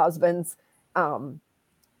our husbands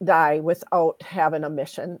die without having a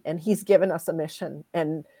mission. And he's given us a mission,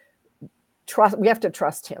 and we have to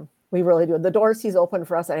trust him. We really do. The doors he's opened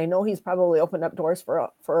for us, and I know he's probably opened up doors for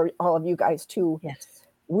all of you guys too. Yes.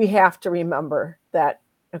 We have to remember that,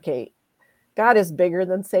 okay, God is bigger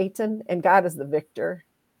than Satan, and God is the victor,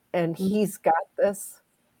 and he's got this,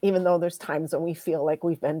 even though there's times when we feel like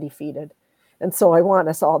we've been defeated. And so I want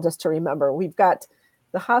us all just to remember, we've got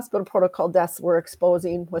the hospital protocol deaths we're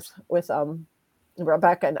exposing with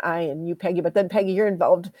Rebecca and I and you, Peggy, but then Peggy, you're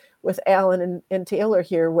involved with Alan and Taylor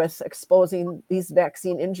here with exposing these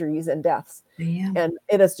vaccine injuries and deaths. Yeah. And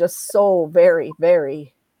it is just so very,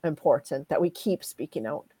 very important that we keep speaking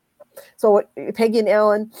out. So Peggy and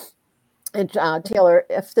Alan and Taylor,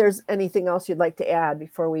 if there's anything else you'd like to add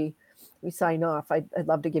before we sign off, I'd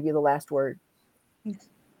love to give you the last word.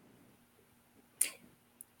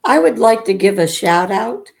 I would like to give a shout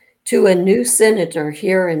out to a new senator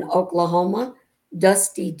here in Oklahoma,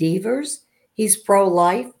 Dusty Devers. He's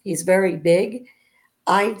pro-life. He's very big.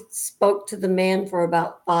 I spoke to the man for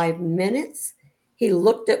about 5 minutes. He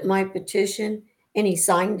looked at my petition and he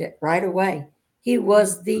signed it right away. He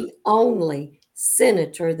was the only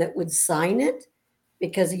senator that would sign it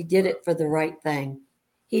because he did it for the right thing.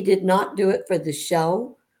 He did not do it for the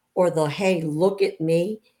show or the, hey, look at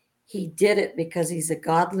me. He did it because he's a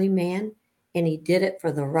godly man, and he did it for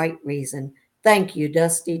the right reason. Thank you,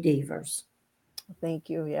 Dusty Devers. Thank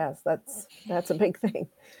you. Yes, that's a big thing.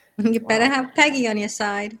 You better have Peggy on your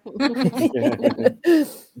side.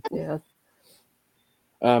 Yeah.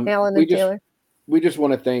 Alan and Taylor. We just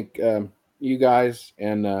want to thank you guys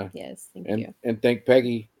and Yes, thank you. and thank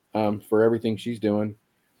Peggy for everything she's doing.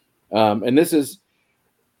 And this is,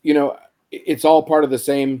 it's all part of the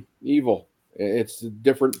same evil. It's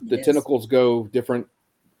different. The tentacles go different,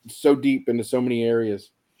 so deep into so many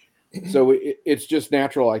areas. So it's just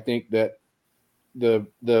natural, I think, that the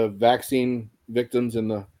vaccine victims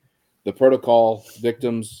and the protocol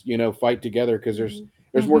victims, fight together because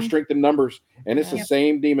there's more strength in numbers, and it's the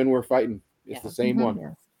same demon we're fighting. It's the same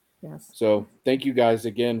one. Yes. So thank you guys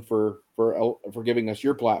again for giving us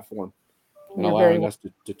your platform and You're allowing us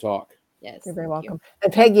to talk. Yes, You're very thank welcome.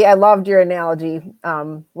 And Peggy, I loved your analogy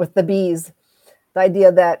with the bees. The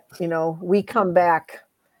idea that, we come back,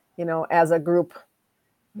 as a group,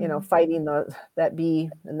 fighting that bee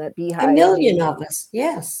and that beehive. A million of us,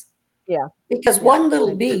 yes. Yeah. Because one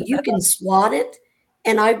little bee, you can swat it.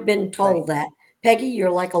 And I've been told that. Peggy,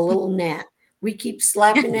 you're like a little gnat. We keep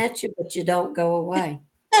slapping at you, but you don't go away.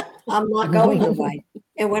 I'm not going away.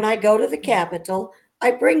 And when I go to the Capitol,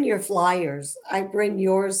 I bring your flyers. I bring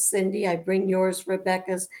yours, Cindy. I bring yours,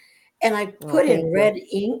 Rebecca's. And I put in red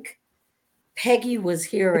ink, Peggy was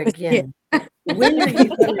here again. When are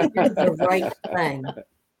you going to do the right thing?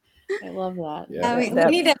 I love that. Yeah. I mean, we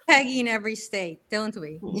need a Peggy in every state, don't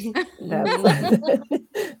we?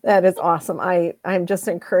 That is awesome. I'm just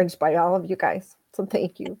encouraged by all of you guys. So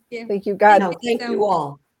thank you. Yeah. Thank you. God, No, thank you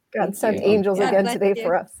all. God sent you. angels God again bless today you.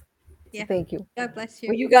 for us. Yeah. Thank you. God bless you.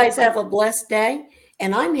 Well, you guys have a blessed day.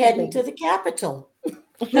 And I'm heading to the Capitol.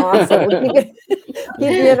 Awesome. Keep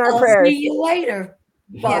you in our I'll prayers. see you later.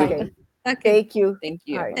 Bye. Okay. Okay. Thank you. Thank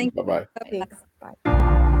you. All right. Thank you. Bye-bye. Thanks. Bye.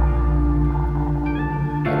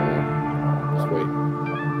 Sweet.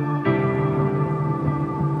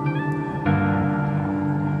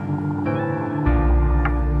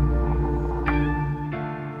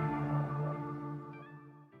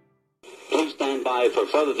 Please stand by for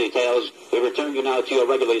further details. We return you now to your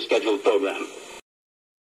regularly scheduled program.